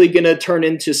likely going to turn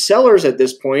into sellers at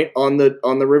this point on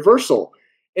the reversal.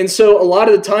 And so a lot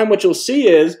of the time what you'll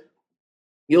see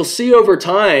over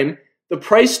time, the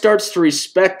price starts to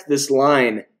respect this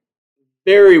line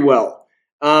very well.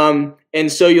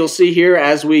 And so you'll see here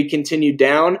as we continue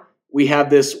down, we have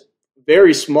this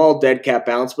very small dead cat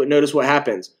bounce, but notice what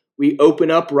happens. We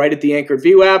open up right at the anchored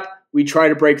VWAP, we try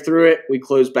to break through it, we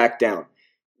close back down.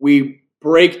 We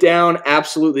break down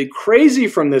absolutely crazy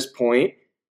from this point,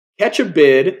 catch a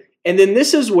bid, and then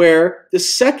this is where the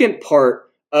second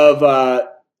part of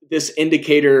this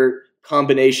indicator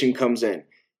combination comes in.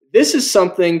 This is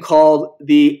something called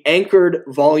the anchored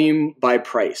volume by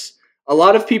price. A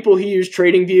lot of people who use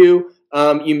TradingView,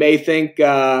 you may think,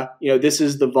 this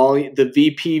is the volume, the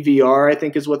VPVR, I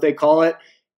think is what they call it.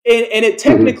 And it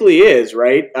technically is,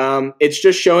 right? It's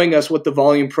just showing us what the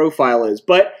volume profile is.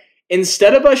 But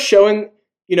instead of us showing,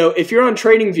 if you're on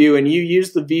TradingView and you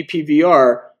use the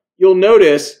VPVR, you'll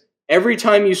notice every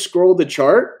time you scroll the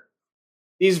chart,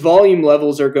 these volume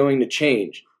levels are going to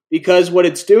change. Because what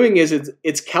it's doing is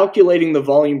it's calculating the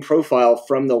volume profile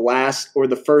from the last or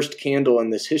the first candle in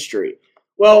this history.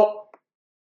 Well,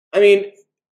 I mean,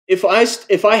 if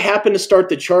I happen to start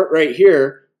the chart right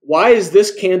here, why is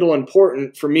this candle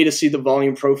important for me to see the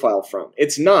volume profile from?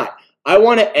 It's not. I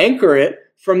want to anchor it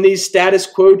from these status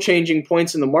quo changing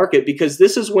points in the market because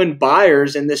this is when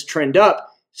buyers in this trend up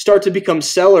start to become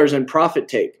sellers and profit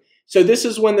take. So this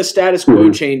is when the status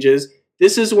quo changes.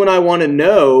 This is when I want to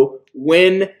know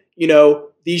when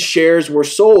these shares were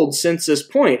sold since this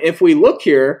point. If we look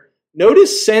here,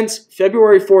 notice since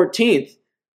February 14th,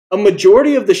 a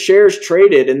majority of the shares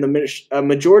traded and a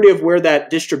majority of where that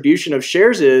distribution of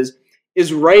shares is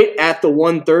right at the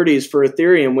 130s for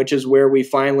Ethereum, which is where we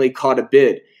finally caught a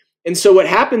bid. And so what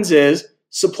happens is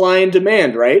supply and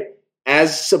demand, right?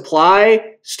 As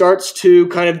supply starts to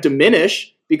kind of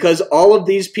diminish because all of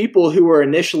these people who were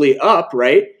initially up,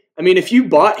 right? I mean, if you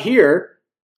bought here,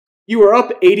 you are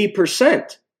up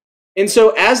 80%. And so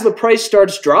as the price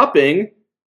starts dropping,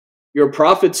 your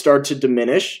profits start to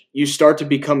diminish. You start to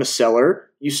become a seller.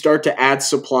 You start to add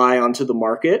supply onto the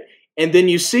market. And then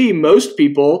you see most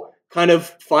people kind of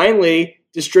finally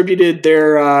distributed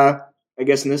their, I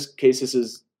guess in this case, this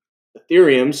is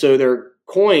Ethereum. So their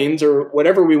coins or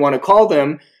whatever we want to call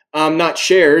them, not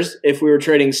shares if we were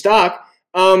trading stock.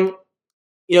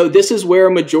 This is where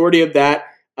a majority of that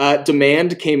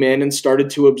demand came in and started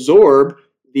to absorb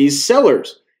these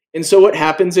sellers. And so what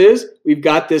happens is we've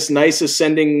got this nice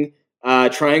ascending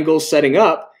triangle setting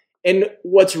up. And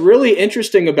what's really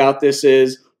interesting about this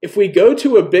is if we go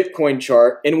to a Bitcoin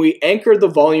chart and we anchor the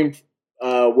volume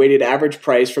weighted average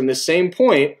price from the same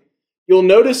point, you'll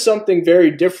notice something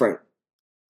very different.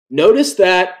 Notice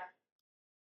that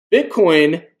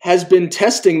Bitcoin has been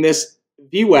testing this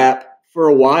VWAP for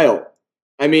a while.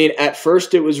 I mean, at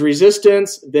first it was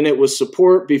resistance, then it was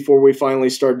support before we finally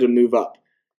started to move up.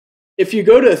 If you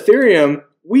go to Ethereum,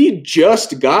 we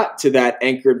just got to that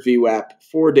anchored VWAP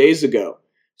 4 days ago.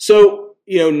 So,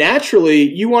 naturally,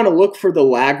 you want to look for the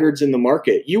laggards in the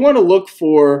market. You want to look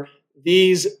for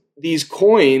these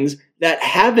coins that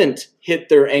haven't hit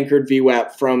their anchored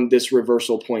VWAP from this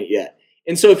reversal point yet.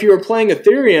 And so if you were playing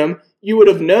Ethereum, you would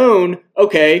have known,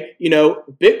 okay,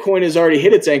 Bitcoin has already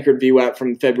hit its anchored VWAP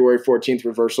from February 14th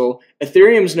reversal.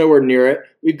 Ethereum's nowhere near it.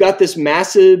 We've got this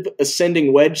massive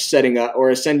ascending wedge setting up or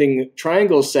ascending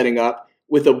triangle setting up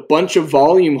with a bunch of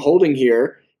volume holding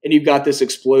here. And you've got this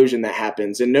explosion that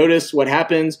happens. And notice what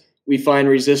happens. We find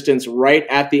resistance right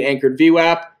at the anchored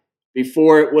VWAP.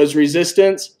 Before it was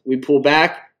resistance, we pull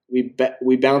back,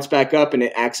 we bounce back up, and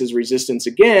it acts as resistance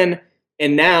again.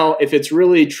 And now, if it's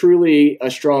really, truly a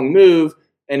strong move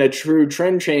and a true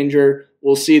trend changer,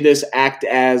 we'll see this act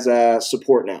as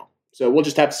support now. So we'll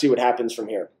just have to see what happens from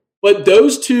here. But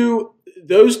those two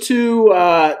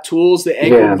tools, the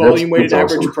anchored volume-weighted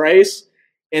average price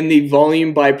and the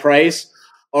volume by price,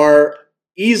 are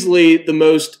easily the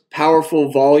most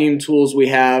powerful volume tools we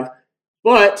have.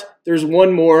 But there's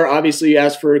one more. Obviously, you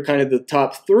asked for kind of the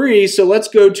top three. So let's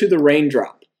go to the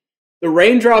raindrop. The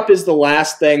raindrop is the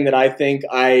last thing that I think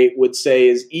I would say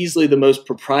is easily the most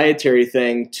proprietary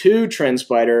thing to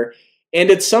TrendSpider, and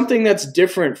it's something that's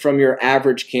different from your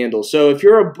average candle. So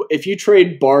if you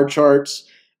trade bar charts,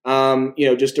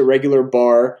 just a regular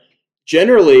bar,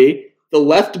 generally the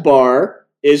left bar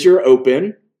is your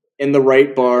open and the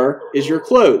right bar is your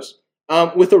close.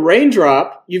 With a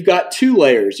raindrop, you've got two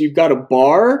layers. You've got a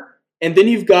bar, and then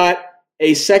you've got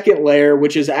a second layer,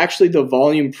 which is actually the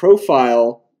volume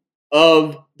profile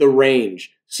of the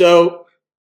range. So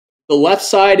the left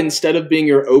side, instead of being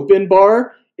your open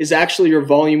bar, is actually your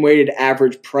volume weighted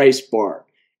average price bar.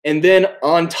 And then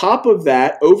on top of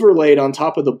that, overlaid on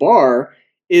top of the bar,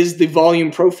 is the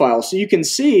volume profile. So you can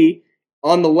see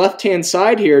on the left-hand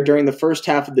side here during the first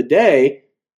half of the day,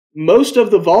 most of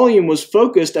the volume was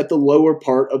focused at the lower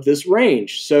part of this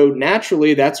range. So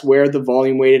naturally, that's where the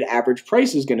volume weighted average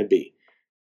price is going to be.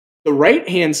 The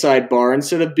right-hand side bar,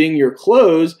 instead of being your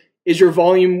close, is your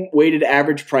volume weighted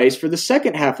average price for the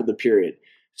second half of the period.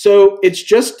 So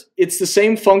it's the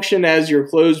same function as your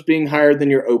close being higher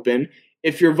than your open.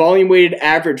 If your volume weighted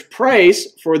average price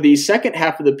for the second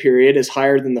half of the period is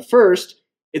higher than the first,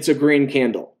 it's a green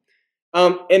candle.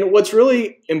 And what's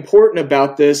really important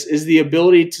about this is the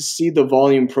ability to see the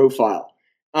volume profile.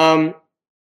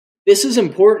 This is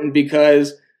important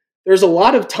because there's a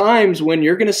lot of times when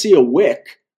you're going to see a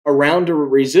wick around a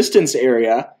resistance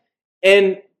area,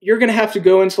 and you're going to have to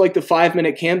go into like the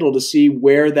 5-minute candle to see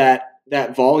where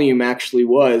that volume actually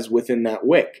was within that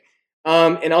wick.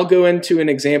 And I'll go into an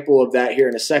example of that here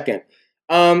in a second.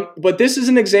 But this is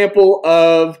an example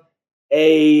of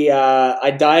a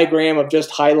diagram of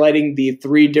just highlighting the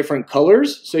 3 different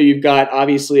colors. So you've got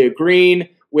obviously a green,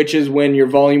 which is when your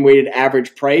volume weighted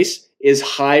average price is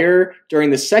higher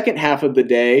during the second half of the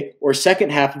day or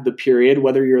second half of the period,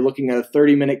 whether you're looking at a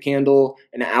 30-minute candle,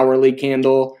 an hourly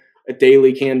candle, a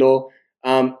daily candle.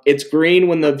 It's green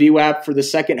when the VWAP for the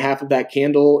second half of that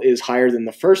candle is higher than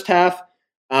the first half.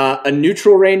 A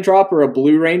neutral raindrop or a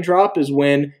blue raindrop is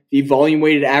when the volume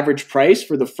weighted average price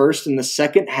for the first and the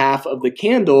second half of the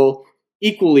candle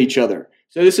equal each other.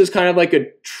 So this is kind of like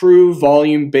a true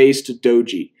volume-based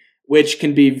doji, which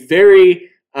can be very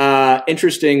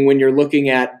interesting when you're looking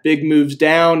at big moves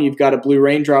down. You've got a blue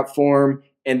raindrop form,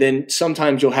 and then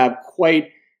sometimes you'll have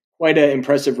quite an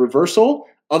impressive reversal.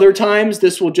 Other times,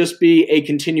 this will just be a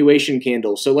continuation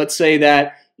candle. So let's say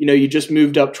that you just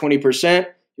moved up 20%.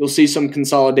 You'll see some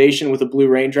consolidation with a blue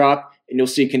raindrop, and you'll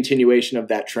see continuation of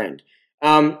that trend.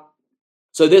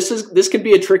 So this can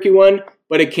be a tricky one,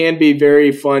 but it can be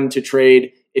very fun to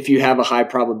trade if you have a high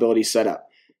probability setup.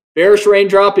 Bearish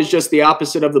raindrop is just the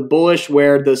opposite of the bullish,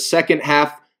 where the second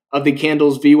half of the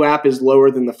candle's VWAP is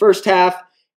lower than the first half.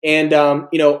 And,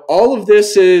 all of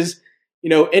this is,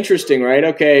 interesting, right?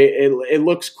 Okay, it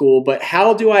looks cool, but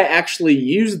how do I actually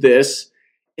use this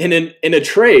in a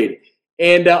trade?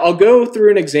 And I'll go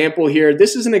through an example here.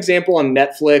 This is an example on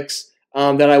Netflix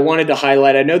that I wanted to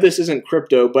highlight. I know this isn't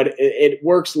crypto, but it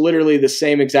works literally the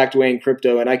same exact way in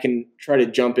crypto, and I can try to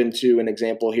jump into an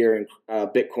example here in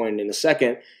Bitcoin in a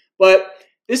second. But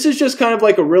this is just kind of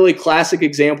like a really classic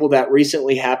example that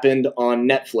recently happened on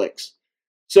Netflix.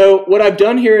 So what I've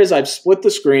done here is I've split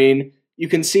the screen. You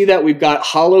can see that we've got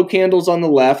hollow candles on the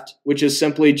left, which is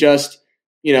simply just,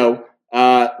 the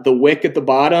wick at the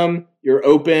bottom, your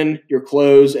open, your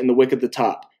close, and the wick at the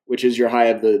top, which is your high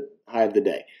of the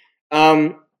day.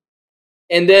 And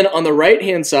then on the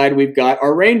right-hand side, we've got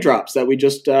our raindrops that we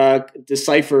just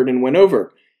deciphered and went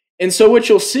over. And so what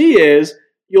you'll see is,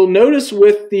 you'll notice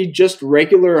with the just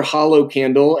regular hollow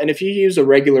candle, and if you use a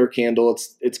regular candle,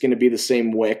 it's going to be the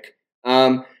same wick.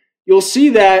 You'll see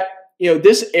that,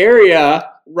 this area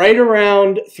right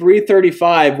around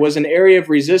 335 was an area of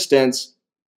resistance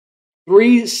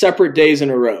 3 separate days in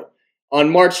a row.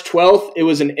 On March 12th, it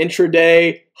was an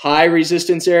intraday high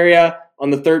resistance area. On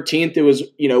the 13th, it was,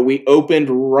 we opened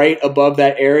right above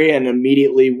that area and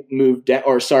immediately moved down,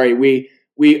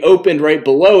 we opened right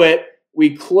below it.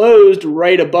 We closed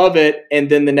right above it, and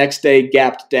then the next day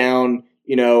gapped down,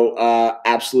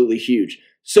 absolutely huge.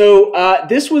 So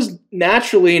this was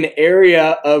naturally an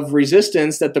area of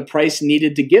resistance that the price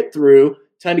needed to get through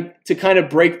to kind of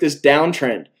break this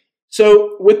downtrend.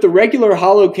 So with the regular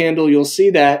hollow candle, you'll see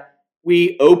that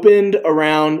we opened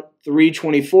around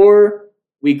 324,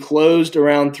 we closed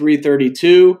around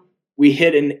 332, we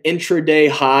hit an intraday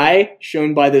high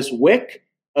shown by this wick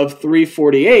of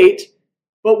 348,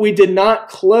 but we did not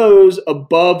close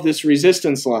above this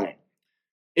resistance line.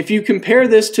 If you compare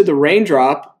this to the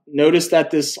raindrop, notice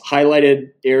that this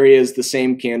highlighted area is the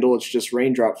same candle, it's just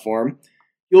raindrop form.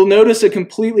 You'll notice a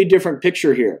completely different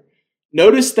picture here.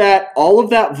 Notice that all of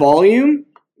that volume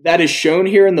that is shown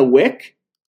here in the wick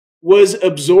was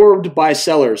absorbed by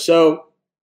sellers. So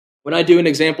when I do an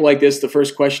example like this, the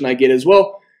first question I get is,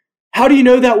 well, how do you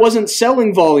know that wasn't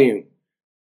selling volume?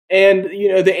 And,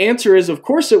 the answer is, of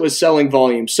course it was selling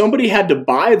volume. Somebody had to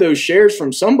buy those shares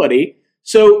from somebody.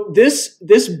 So this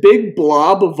big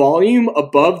blob of volume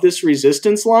above this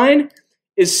resistance line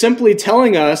is simply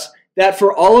telling us that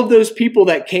for all of those people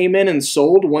that came in and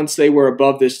sold once they were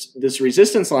above this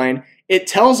resistance line, it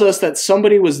tells us that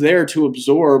somebody was there to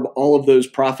absorb all of those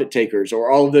profit takers or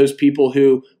all of those people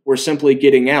who were simply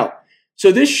getting out.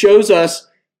 So this shows us,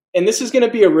 and this is going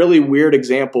to be a really weird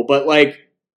example, but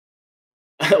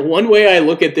one way I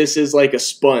look at this is like a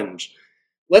sponge.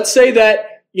 Let's say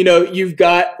that,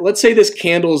 let's say this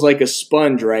candle is like a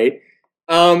sponge, right?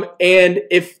 And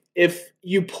if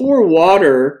you pour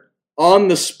water on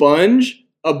the sponge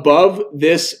above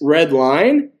this red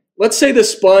line, let's say the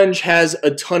sponge has a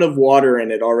ton of water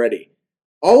in it already.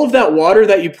 All of that water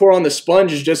that you pour on the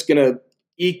sponge is just going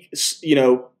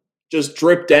to, just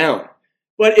drip down.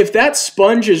 But if that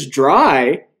sponge is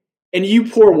dry and you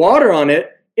pour water on it,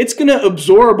 it's going to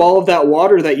absorb all of that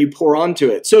water that you pour onto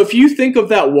it. So if you think of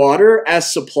that water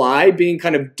as supply being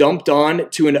kind of dumped on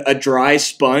to a dry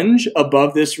sponge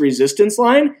above this resistance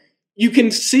line, you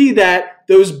can see that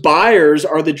those buyers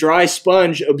are the dry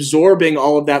sponge absorbing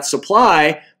all of that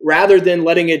supply rather than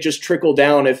letting it just trickle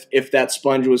down if that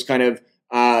sponge was kind of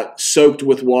soaked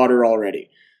with water already.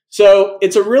 So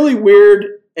it's a really weird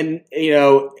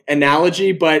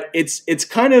analogy, but it's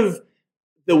kind of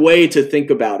the way to think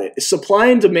about it. Supply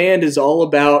and demand is all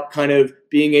about kind of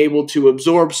being able to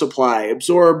absorb supply,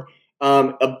 absorb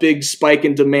a big spike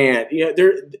in demand.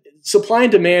 Supply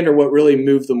and demand are what really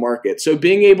move the market. So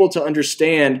being able to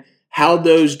understand how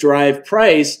those drive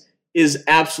price is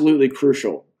absolutely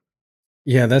crucial.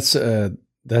 Yeah, that's a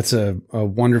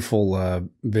wonderful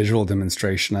visual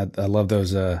demonstration. I love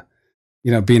those.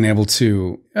 Being able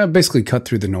to basically cut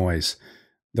through the noise,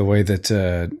 the way that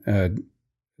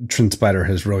TRENDSPIDER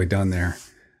has really done there.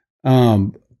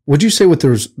 Would you say with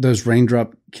those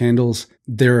raindrop candles,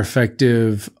 they're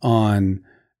effective on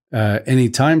any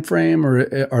time frame,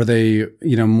 or are they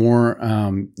more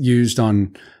used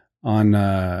on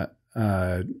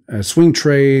swing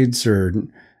trades? Or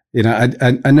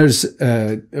I noticed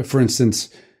for instance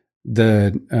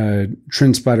the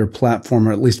TRENDSPIDER platform,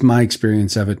 or at least my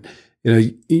experience of it,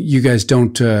 you guys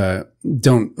don't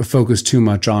focus too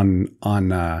much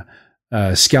on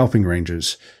scalping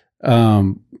ranges.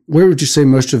 Where would you say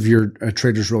most of your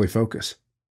traders really focus?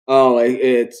 Oh,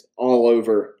 it's all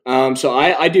over. So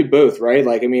I do both, right?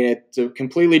 Like, I mean, it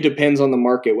completely depends on the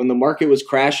market. When the market was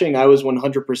crashing, I was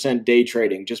 100% day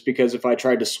trading, just because if I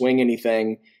tried to swing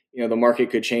anything, the market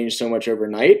could change so much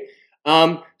overnight.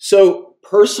 So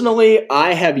personally,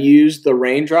 I have used the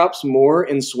raindrops more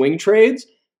in swing trades,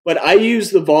 but I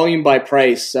use the volume by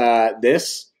price.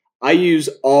 This I use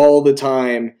all the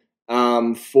time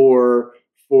for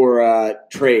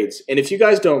trades. And if you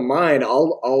guys don't mind,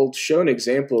 I'll show an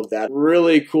example of that.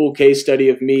 Really cool case study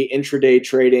of me intraday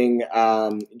trading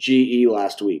GE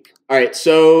last week. All right,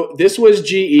 so this was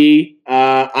GE.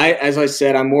 As I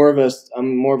said, I'm more of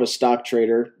a stock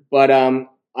trader, but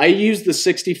I use the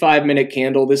 65-minute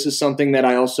candle. This is something that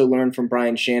I also learned from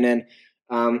Brian Shannon.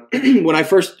 When I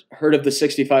first heard of the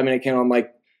 65-minute candle, I'm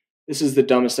like, this is the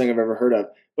dumbest thing I've ever heard of.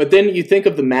 But then you think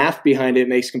of the math behind it, it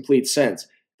makes complete sense.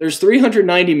 There's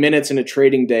 390 minutes in a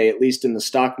trading day, at least in the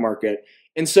stock market.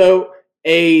 And so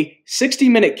a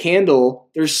 60-minute candle,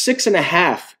 there's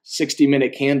 6.5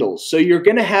 60-minute candles. So you're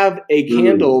going to have a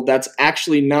candle that's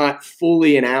actually not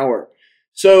fully an hour.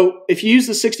 So if you use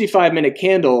the 65-minute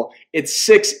candle, it's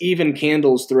 6 even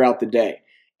candles throughout the day.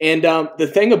 And the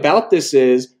thing about this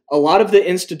is a lot of the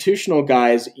institutional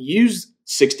guys use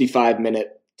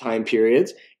 65-minute time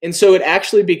periods. And so it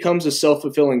actually becomes a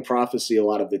self-fulfilling prophecy a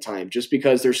lot of the time, just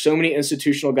because there's so many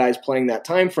institutional guys playing that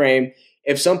time frame.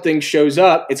 If something shows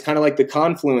up, it's kind of like the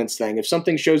confluence thing. If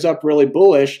something shows up really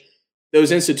bullish,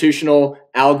 those institutional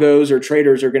algos or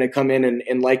traders are going to come in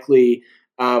and likely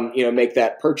make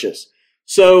that purchase.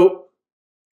 So,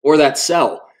 or that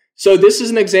sell. So this is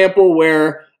an example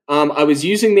where I was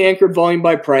using the anchored volume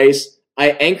by price.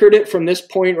 I anchored it from this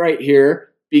point right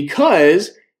here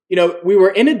because we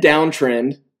were in a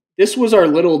downtrend. This was our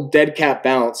little dead cat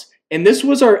bounce, and this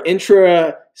was our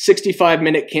intra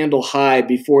 65-minute candle high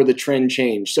before the trend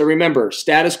changed. So remember,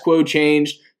 status quo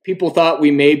changed. People thought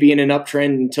we may be in an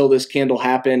uptrend until this candle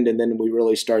happened, and then we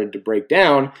really started to break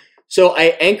down. So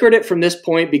I anchored it from this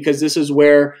point because this is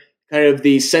where kind of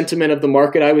the sentiment of the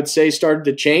market, I would say, started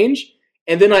to change.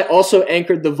 And then I also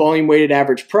anchored the volume weighted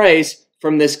average price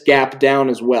from this gap down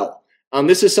as well.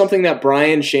 This is something that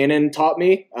Brian Shannon taught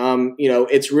me.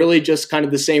 It's really just kind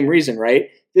of the same reason, right?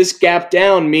 This gap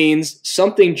down means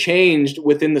something changed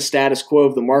within the status quo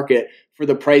of the market for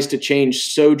the price to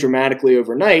change so dramatically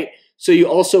overnight. So you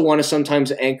also want to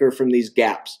sometimes anchor from these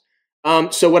gaps.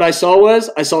 So what I saw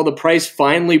the price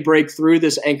finally break through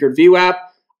this anchored VWAP.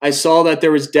 I saw that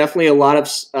there was definitely a lot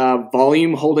of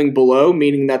volume holding below,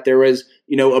 meaning that there was,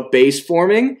 a base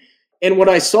forming. And what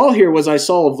I saw here was I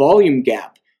saw a volume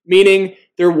gap, meaning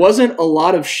there wasn't a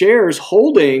lot of shares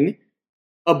holding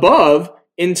above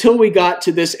until we got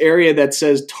to this area that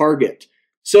says target.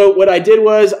 So what I did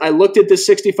was I looked at this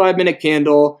 65-minute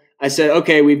candle. I said,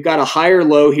 okay, we've got a higher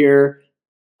low here.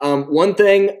 One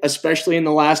thing, especially in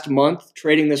the last month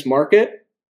trading this market,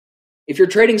 if you're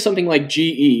trading something like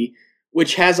GE,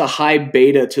 which has a high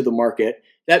beta to the market,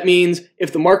 that means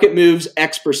if the market moves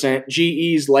X%,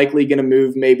 GE is likely going to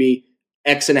move maybe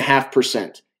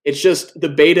X.5%. It's just the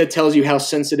beta tells you how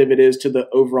sensitive it is to the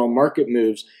overall market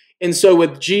moves. And so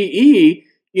with GE,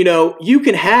 you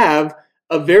can have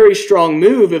a very strong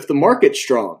move if the market's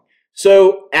strong.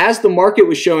 So as the market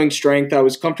was showing strength, I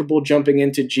was comfortable jumping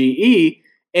into GE.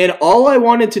 And all I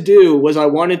wanted to do was I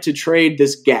wanted to trade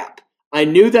this gap. I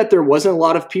knew that there wasn't a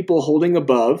lot of people holding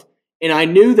above, and I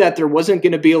knew that there wasn't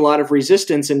going to be a lot of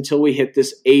resistance until we hit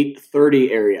this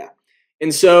 830 area.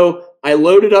 And so I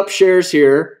loaded up shares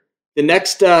here. The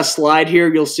next slide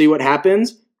here, you'll see what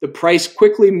happens. The price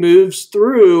quickly moves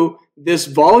through this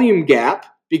volume gap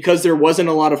because there wasn't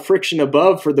a lot of friction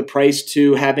above for the price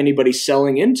to have anybody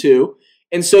selling into.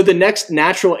 And so the next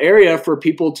natural area for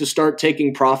people to start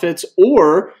taking profits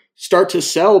or start to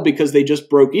sell because they just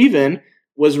broke even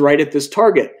was right at this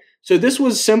target. So this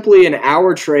was simply an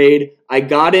hour trade. I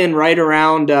got in right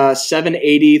around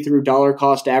 780 through dollar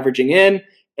cost averaging in,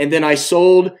 and then I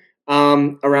sold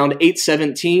around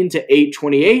 817 to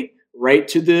 828 right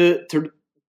to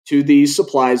the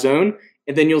supply zone.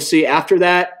 And then you'll see after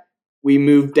that, we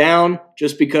moved down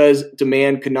just because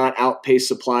demand could not outpace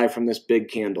supply from this big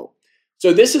candle.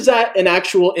 So this is an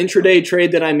actual intraday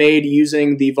trade that I made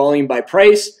using the volume by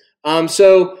price. That's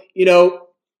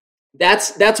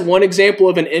one example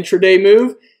of an intraday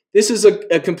move. This is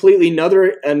a completely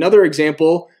another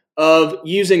example of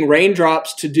using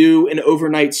raindrops to do an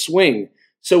overnight swing.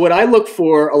 So what I look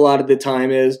for a lot of the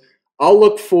time is I'll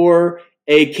look for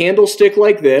a candlestick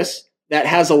like this that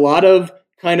has a lot of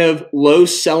kind of low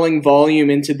selling volume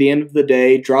into the end of the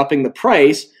day, dropping the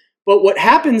price. But what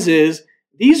happens is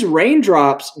these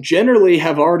raindrops generally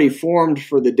have already formed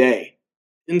for the day.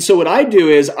 And so what I do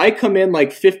is I come in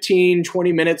like 15,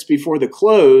 20 minutes before the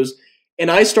close,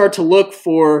 and I start to look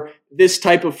for this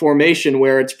type of formation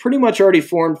where it's pretty much already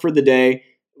formed for the day.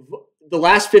 The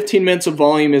last 15 minutes of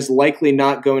volume is likely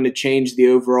not going to change the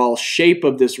overall shape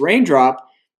of this raindrop.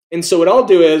 And so what I'll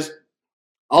do is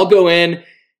I'll go in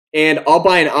and I'll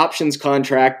buy an options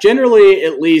contract, generally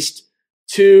at least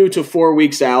 2 to 4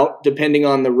 weeks out, depending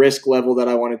on the risk level that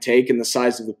I want to take and the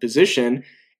size of the position.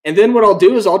 And then what I'll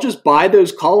do is I'll just buy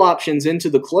those call options into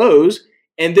the close.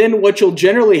 And then what you'll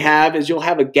generally have is you'll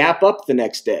have a gap up the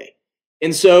next day.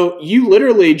 And so you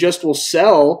literally just will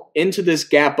sell into this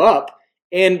gap up.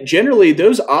 And generally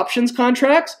those options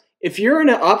contracts, if you're in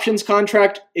an options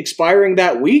contract expiring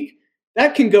that week,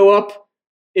 that can go up.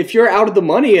 If you're out of the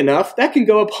money enough, that can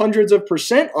go up hundreds of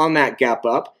 % on that gap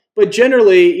up. But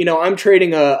generally, I'm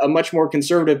trading a much more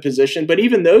conservative position. But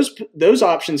even those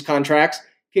options contracts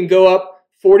can go up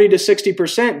 40 to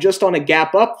 60% just on a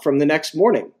gap up from the next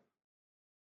morning.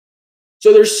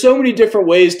 So there's so many different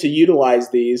ways to utilize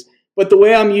these. But the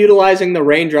way I'm utilizing the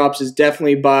raindrops is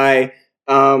definitely by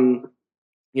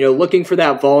looking for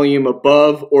that volume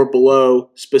above or below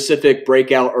specific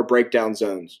breakout or breakdown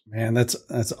zones. Man, that's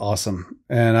awesome.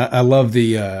 And I love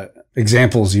the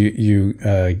examples you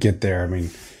get there. I mean,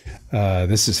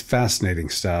 this is fascinating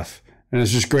stuff. And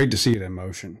it's just great to see it in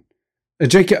motion.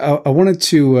 Jake, I wanted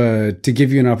to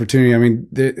give you an opportunity. I mean,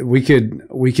 we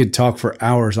could talk for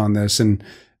hours on this, and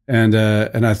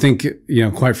I think,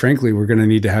 quite frankly, we're going to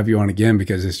need to have you on again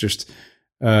because it's just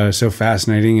so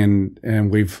fascinating,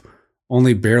 and we've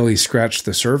only barely scratched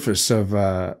the surface of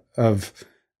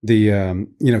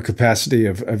the capacity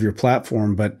of your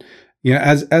platform. But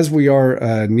as we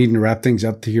are needing to wrap things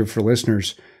up here for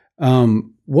listeners,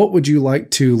 what would you like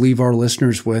to leave our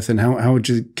listeners with, and how would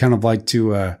you kind of like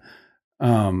to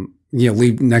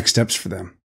leave next steps for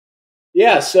them?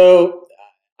 Yeah, so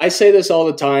I say this all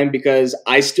the time because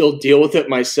I still deal with it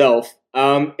myself.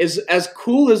 As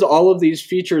cool as all of these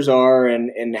features are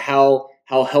and how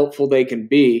helpful they can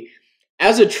be,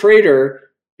 as a trader,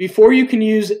 before you can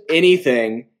use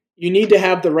anything, you need to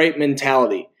have the right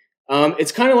mentality.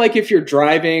 It's kind of like if you're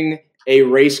driving a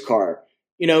race car.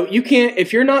 You can't,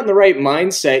 if you're not in the right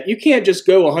mindset, you can't just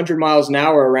go 100 miles an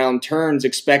hour around turns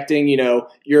expecting,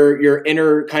 your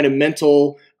inner kind of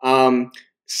mental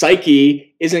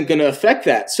psyche isn't going to affect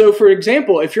that. So for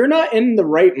example, if you're not in the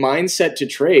right mindset to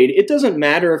trade, it doesn't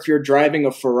matter if you're driving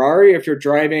a Ferrari, if you're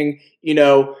driving,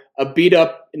 a beat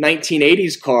up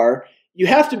 1980s car, you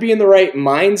have to be in the right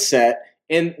mindset.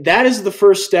 And that is the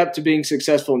first step to being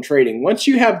successful in trading. Once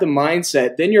you have the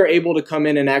mindset, then you're able to come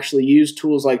in and actually use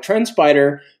tools like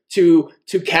TRENDSPIDER to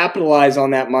capitalize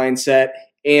on that mindset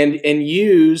and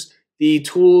use the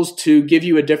tools to give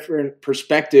you a different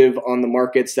perspective on the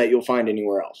markets that you'll find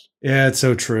anywhere else. Yeah, it's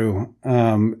so true.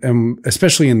 And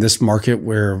especially in this market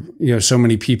where, so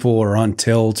many people are on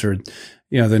tilt or,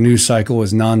 the news cycle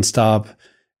is nonstop.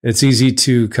 It's easy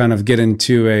to kind of get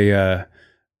into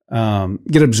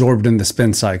get absorbed in the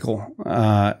spin cycle.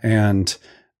 And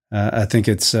I think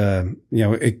it's, the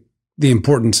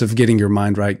importance of getting your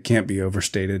mind right can't be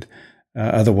overstated.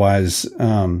 Otherwise,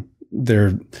 there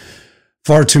are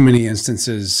far too many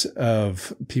instances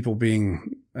of people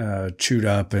being chewed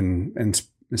up and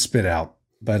spit out.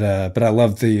 But I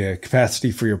love the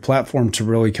capacity for your platform to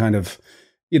really kind of,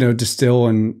 distill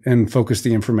and focus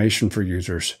the information for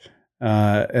users.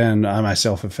 And I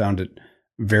myself have found it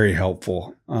very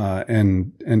helpful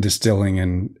in distilling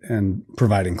and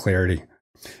providing clarity.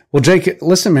 Well, Jake,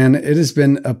 listen, man, it has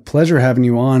been a pleasure having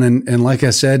you on. And like I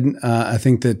said, I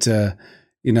think that,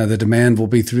 the demand will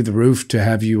be through the roof to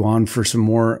have you on for some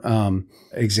more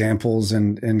examples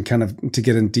and kind of to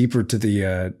get in deeper to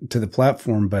the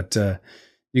platform. But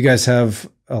you guys have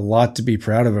a lot to be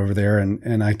proud of over there.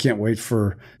 And I can't wait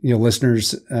for,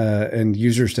 listeners and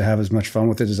users to have as much fun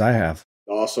with it as I have.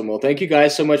 Awesome. Well, thank you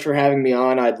guys so much for having me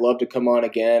on. I'd love to come on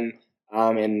again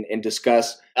and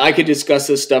discuss. I could discuss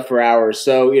this stuff for hours.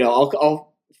 So,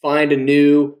 I'll find a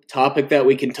new topic that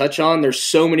we can touch on. There's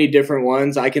so many different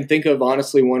ones. I can think of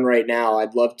honestly one right now.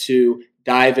 I'd love to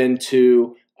dive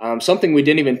into something we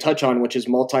didn't even touch on, which is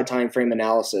multi-time frame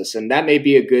analysis. And that may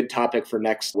be a good topic for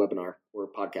next webinar or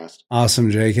podcast.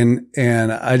 Awesome, Jake.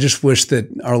 And I just wish that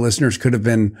our listeners could have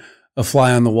been a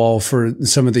fly on the wall for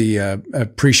some of the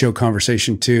pre-show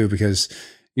conversation too, because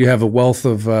you have a wealth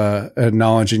of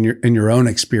knowledge in your own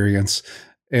experience.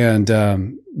 And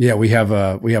we have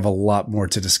a lot more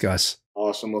to discuss.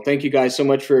 Awesome. Well, thank you guys so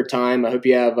much for your time. I hope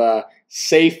you have a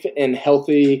safe and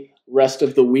healthy rest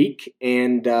of the week,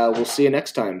 and we'll see you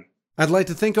next time. I'd like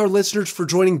to thank our listeners for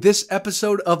joining this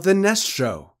episode of The Nest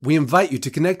Show. We invite you to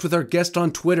connect with our guest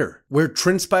on Twitter, where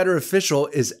TrendSpider Official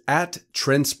is at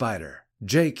TrendSpider.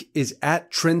 Jake is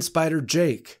at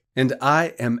TrendSpiderJake, and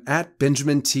I am at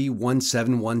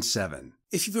BenjaminT1717.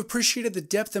 If you've appreciated the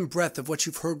depth and breadth of what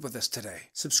you've heard with us today,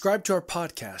 subscribe to our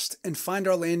podcast and find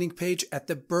our landing page at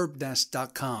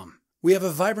thebirdnest.com. We have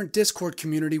a vibrant Discord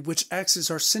community which acts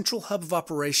as our central hub of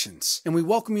operations, and we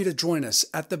welcome you to join us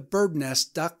at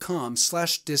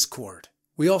thebirdnest.com/discord.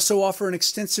 We also offer an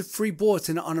extensive free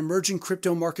bulletin on emerging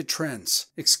crypto market trends,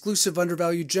 exclusive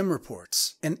undervalued gem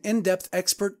reports, and in-depth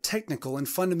expert technical and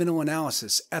fundamental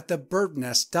analysis at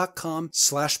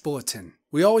thebirdnest.com/bulletin.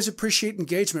 We always appreciate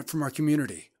engagement from our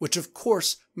community, which of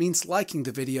course means liking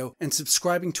the video and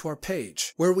subscribing to our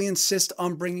page, where we insist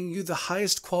on bringing you the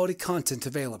highest quality content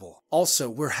available. Also,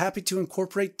 we're happy to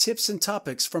incorporate tips and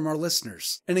topics from our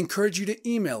listeners and encourage you to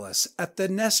email us at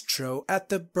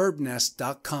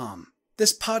thenestshow@thebirdnest.com.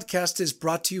 This podcast is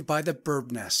brought to you by The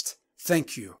Bird Nest.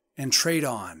 Thank you, and trade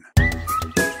on.